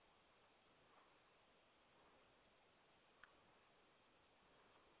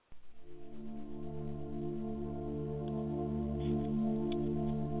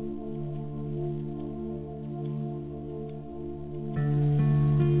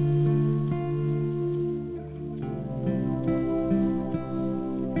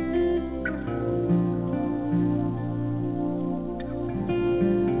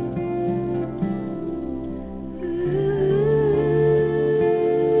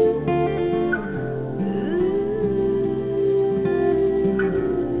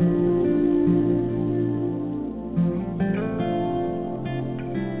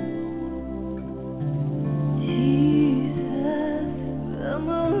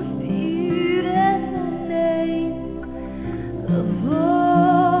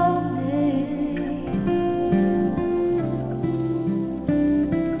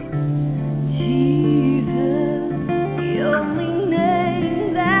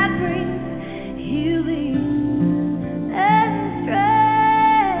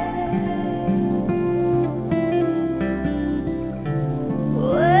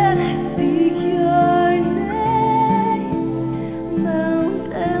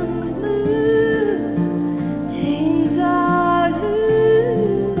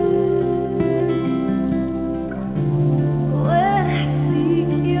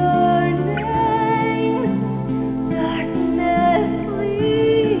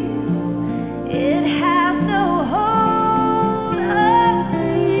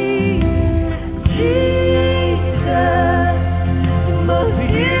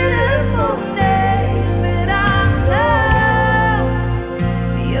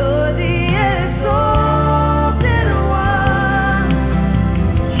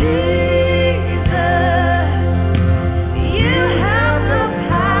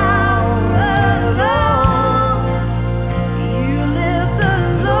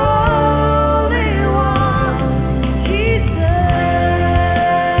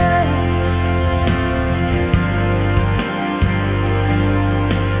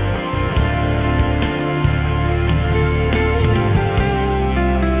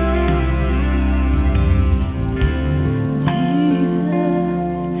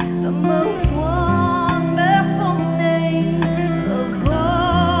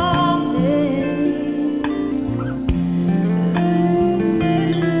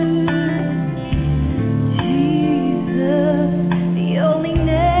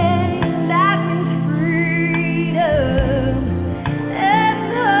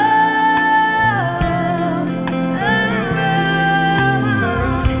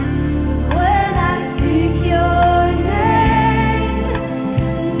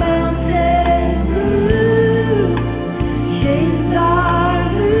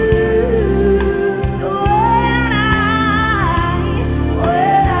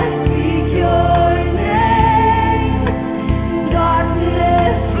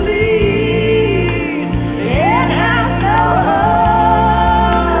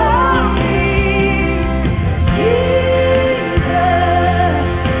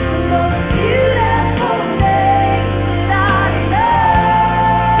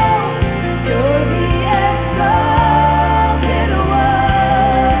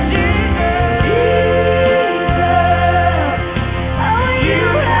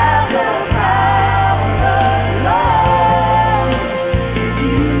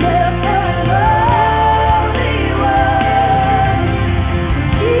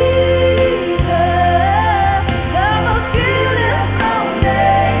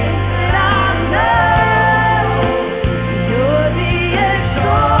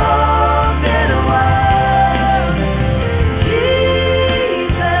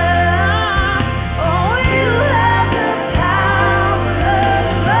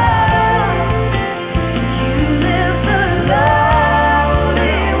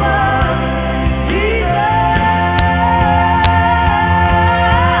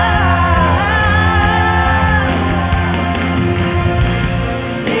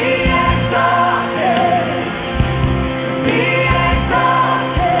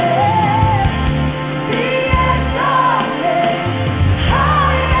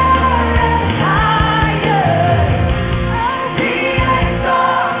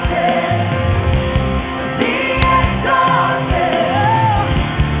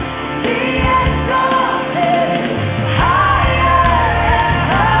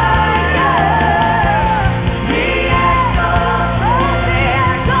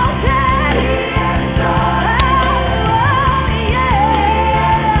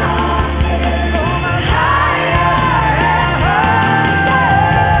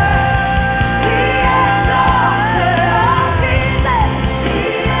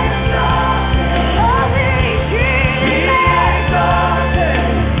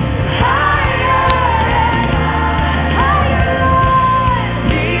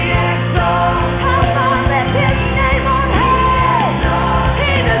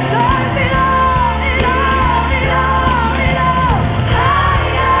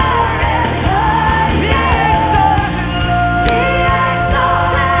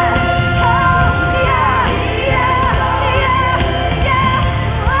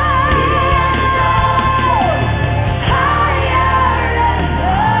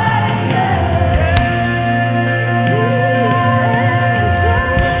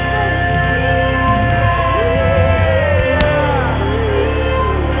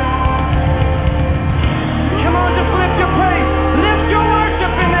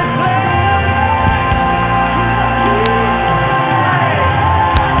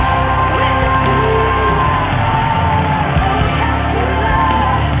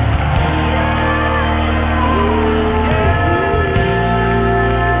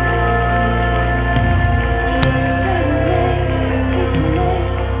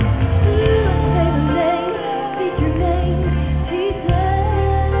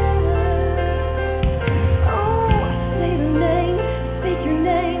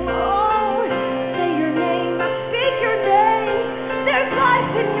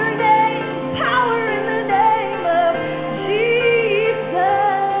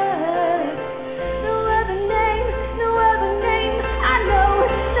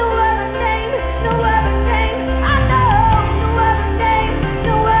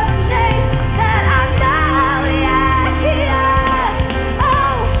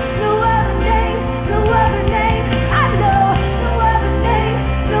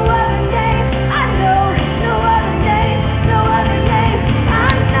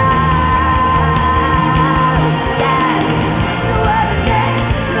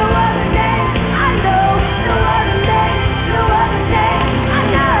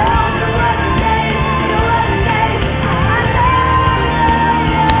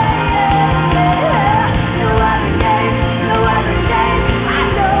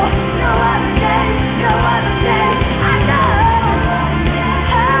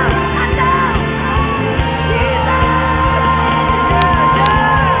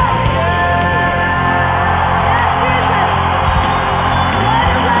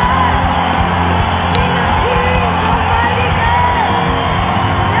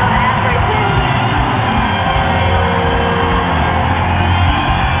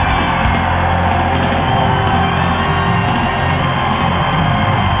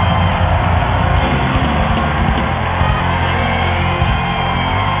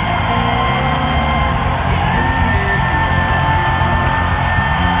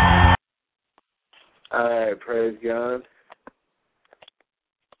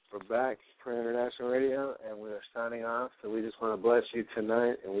 back, Praye International Radio, and we are signing off. So we just want to bless you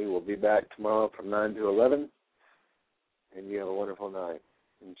tonight, and we will be back tomorrow from 9 to 11. And you have a wonderful night.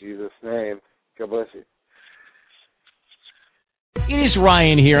 In Jesus' name, God bless you. It is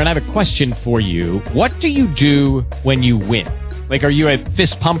Ryan here, and I have a question for you. What do you do when you win? Like, are you a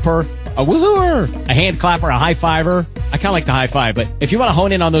fist pumper, a woohooer, a hand clapper, a high fiver? I kind of like the high five, but if you want to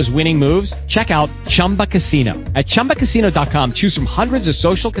hone in on those winning moves, check out Chumba Casino. At ChumbaCasino.com, choose from hundreds of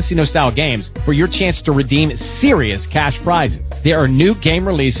social casino-style games for your chance to redeem serious cash prizes. There are new game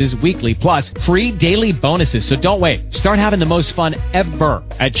releases weekly, plus free daily bonuses, so don't wait. Start having the most fun ever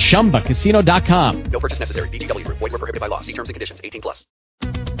at ChumbaCasino.com. No purchase necessary. VGW Group. Void where prohibited by law. See terms and conditions. 18+.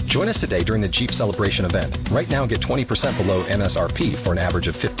 Join us today during the Jeep Celebration event. Right now, get 20% below MSRP for an average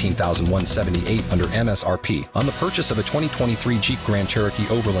of $15,178 under MSRP on the purchase of a 2023 Jeep Grand Cherokee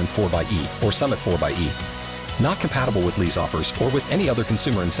Overland 4xE or Summit 4xE. Not compatible with lease offers or with any other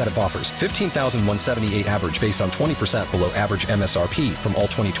consumer incentive offers. $15,178 average based on 20% below average MSRP from all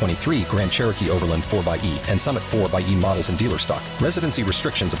 2023 Grand Cherokee Overland 4xE and Summit 4xE models in dealer stock. Residency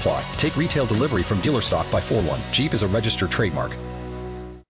restrictions apply. Take retail delivery from dealer stock by 4/1. Jeep is a registered trademark.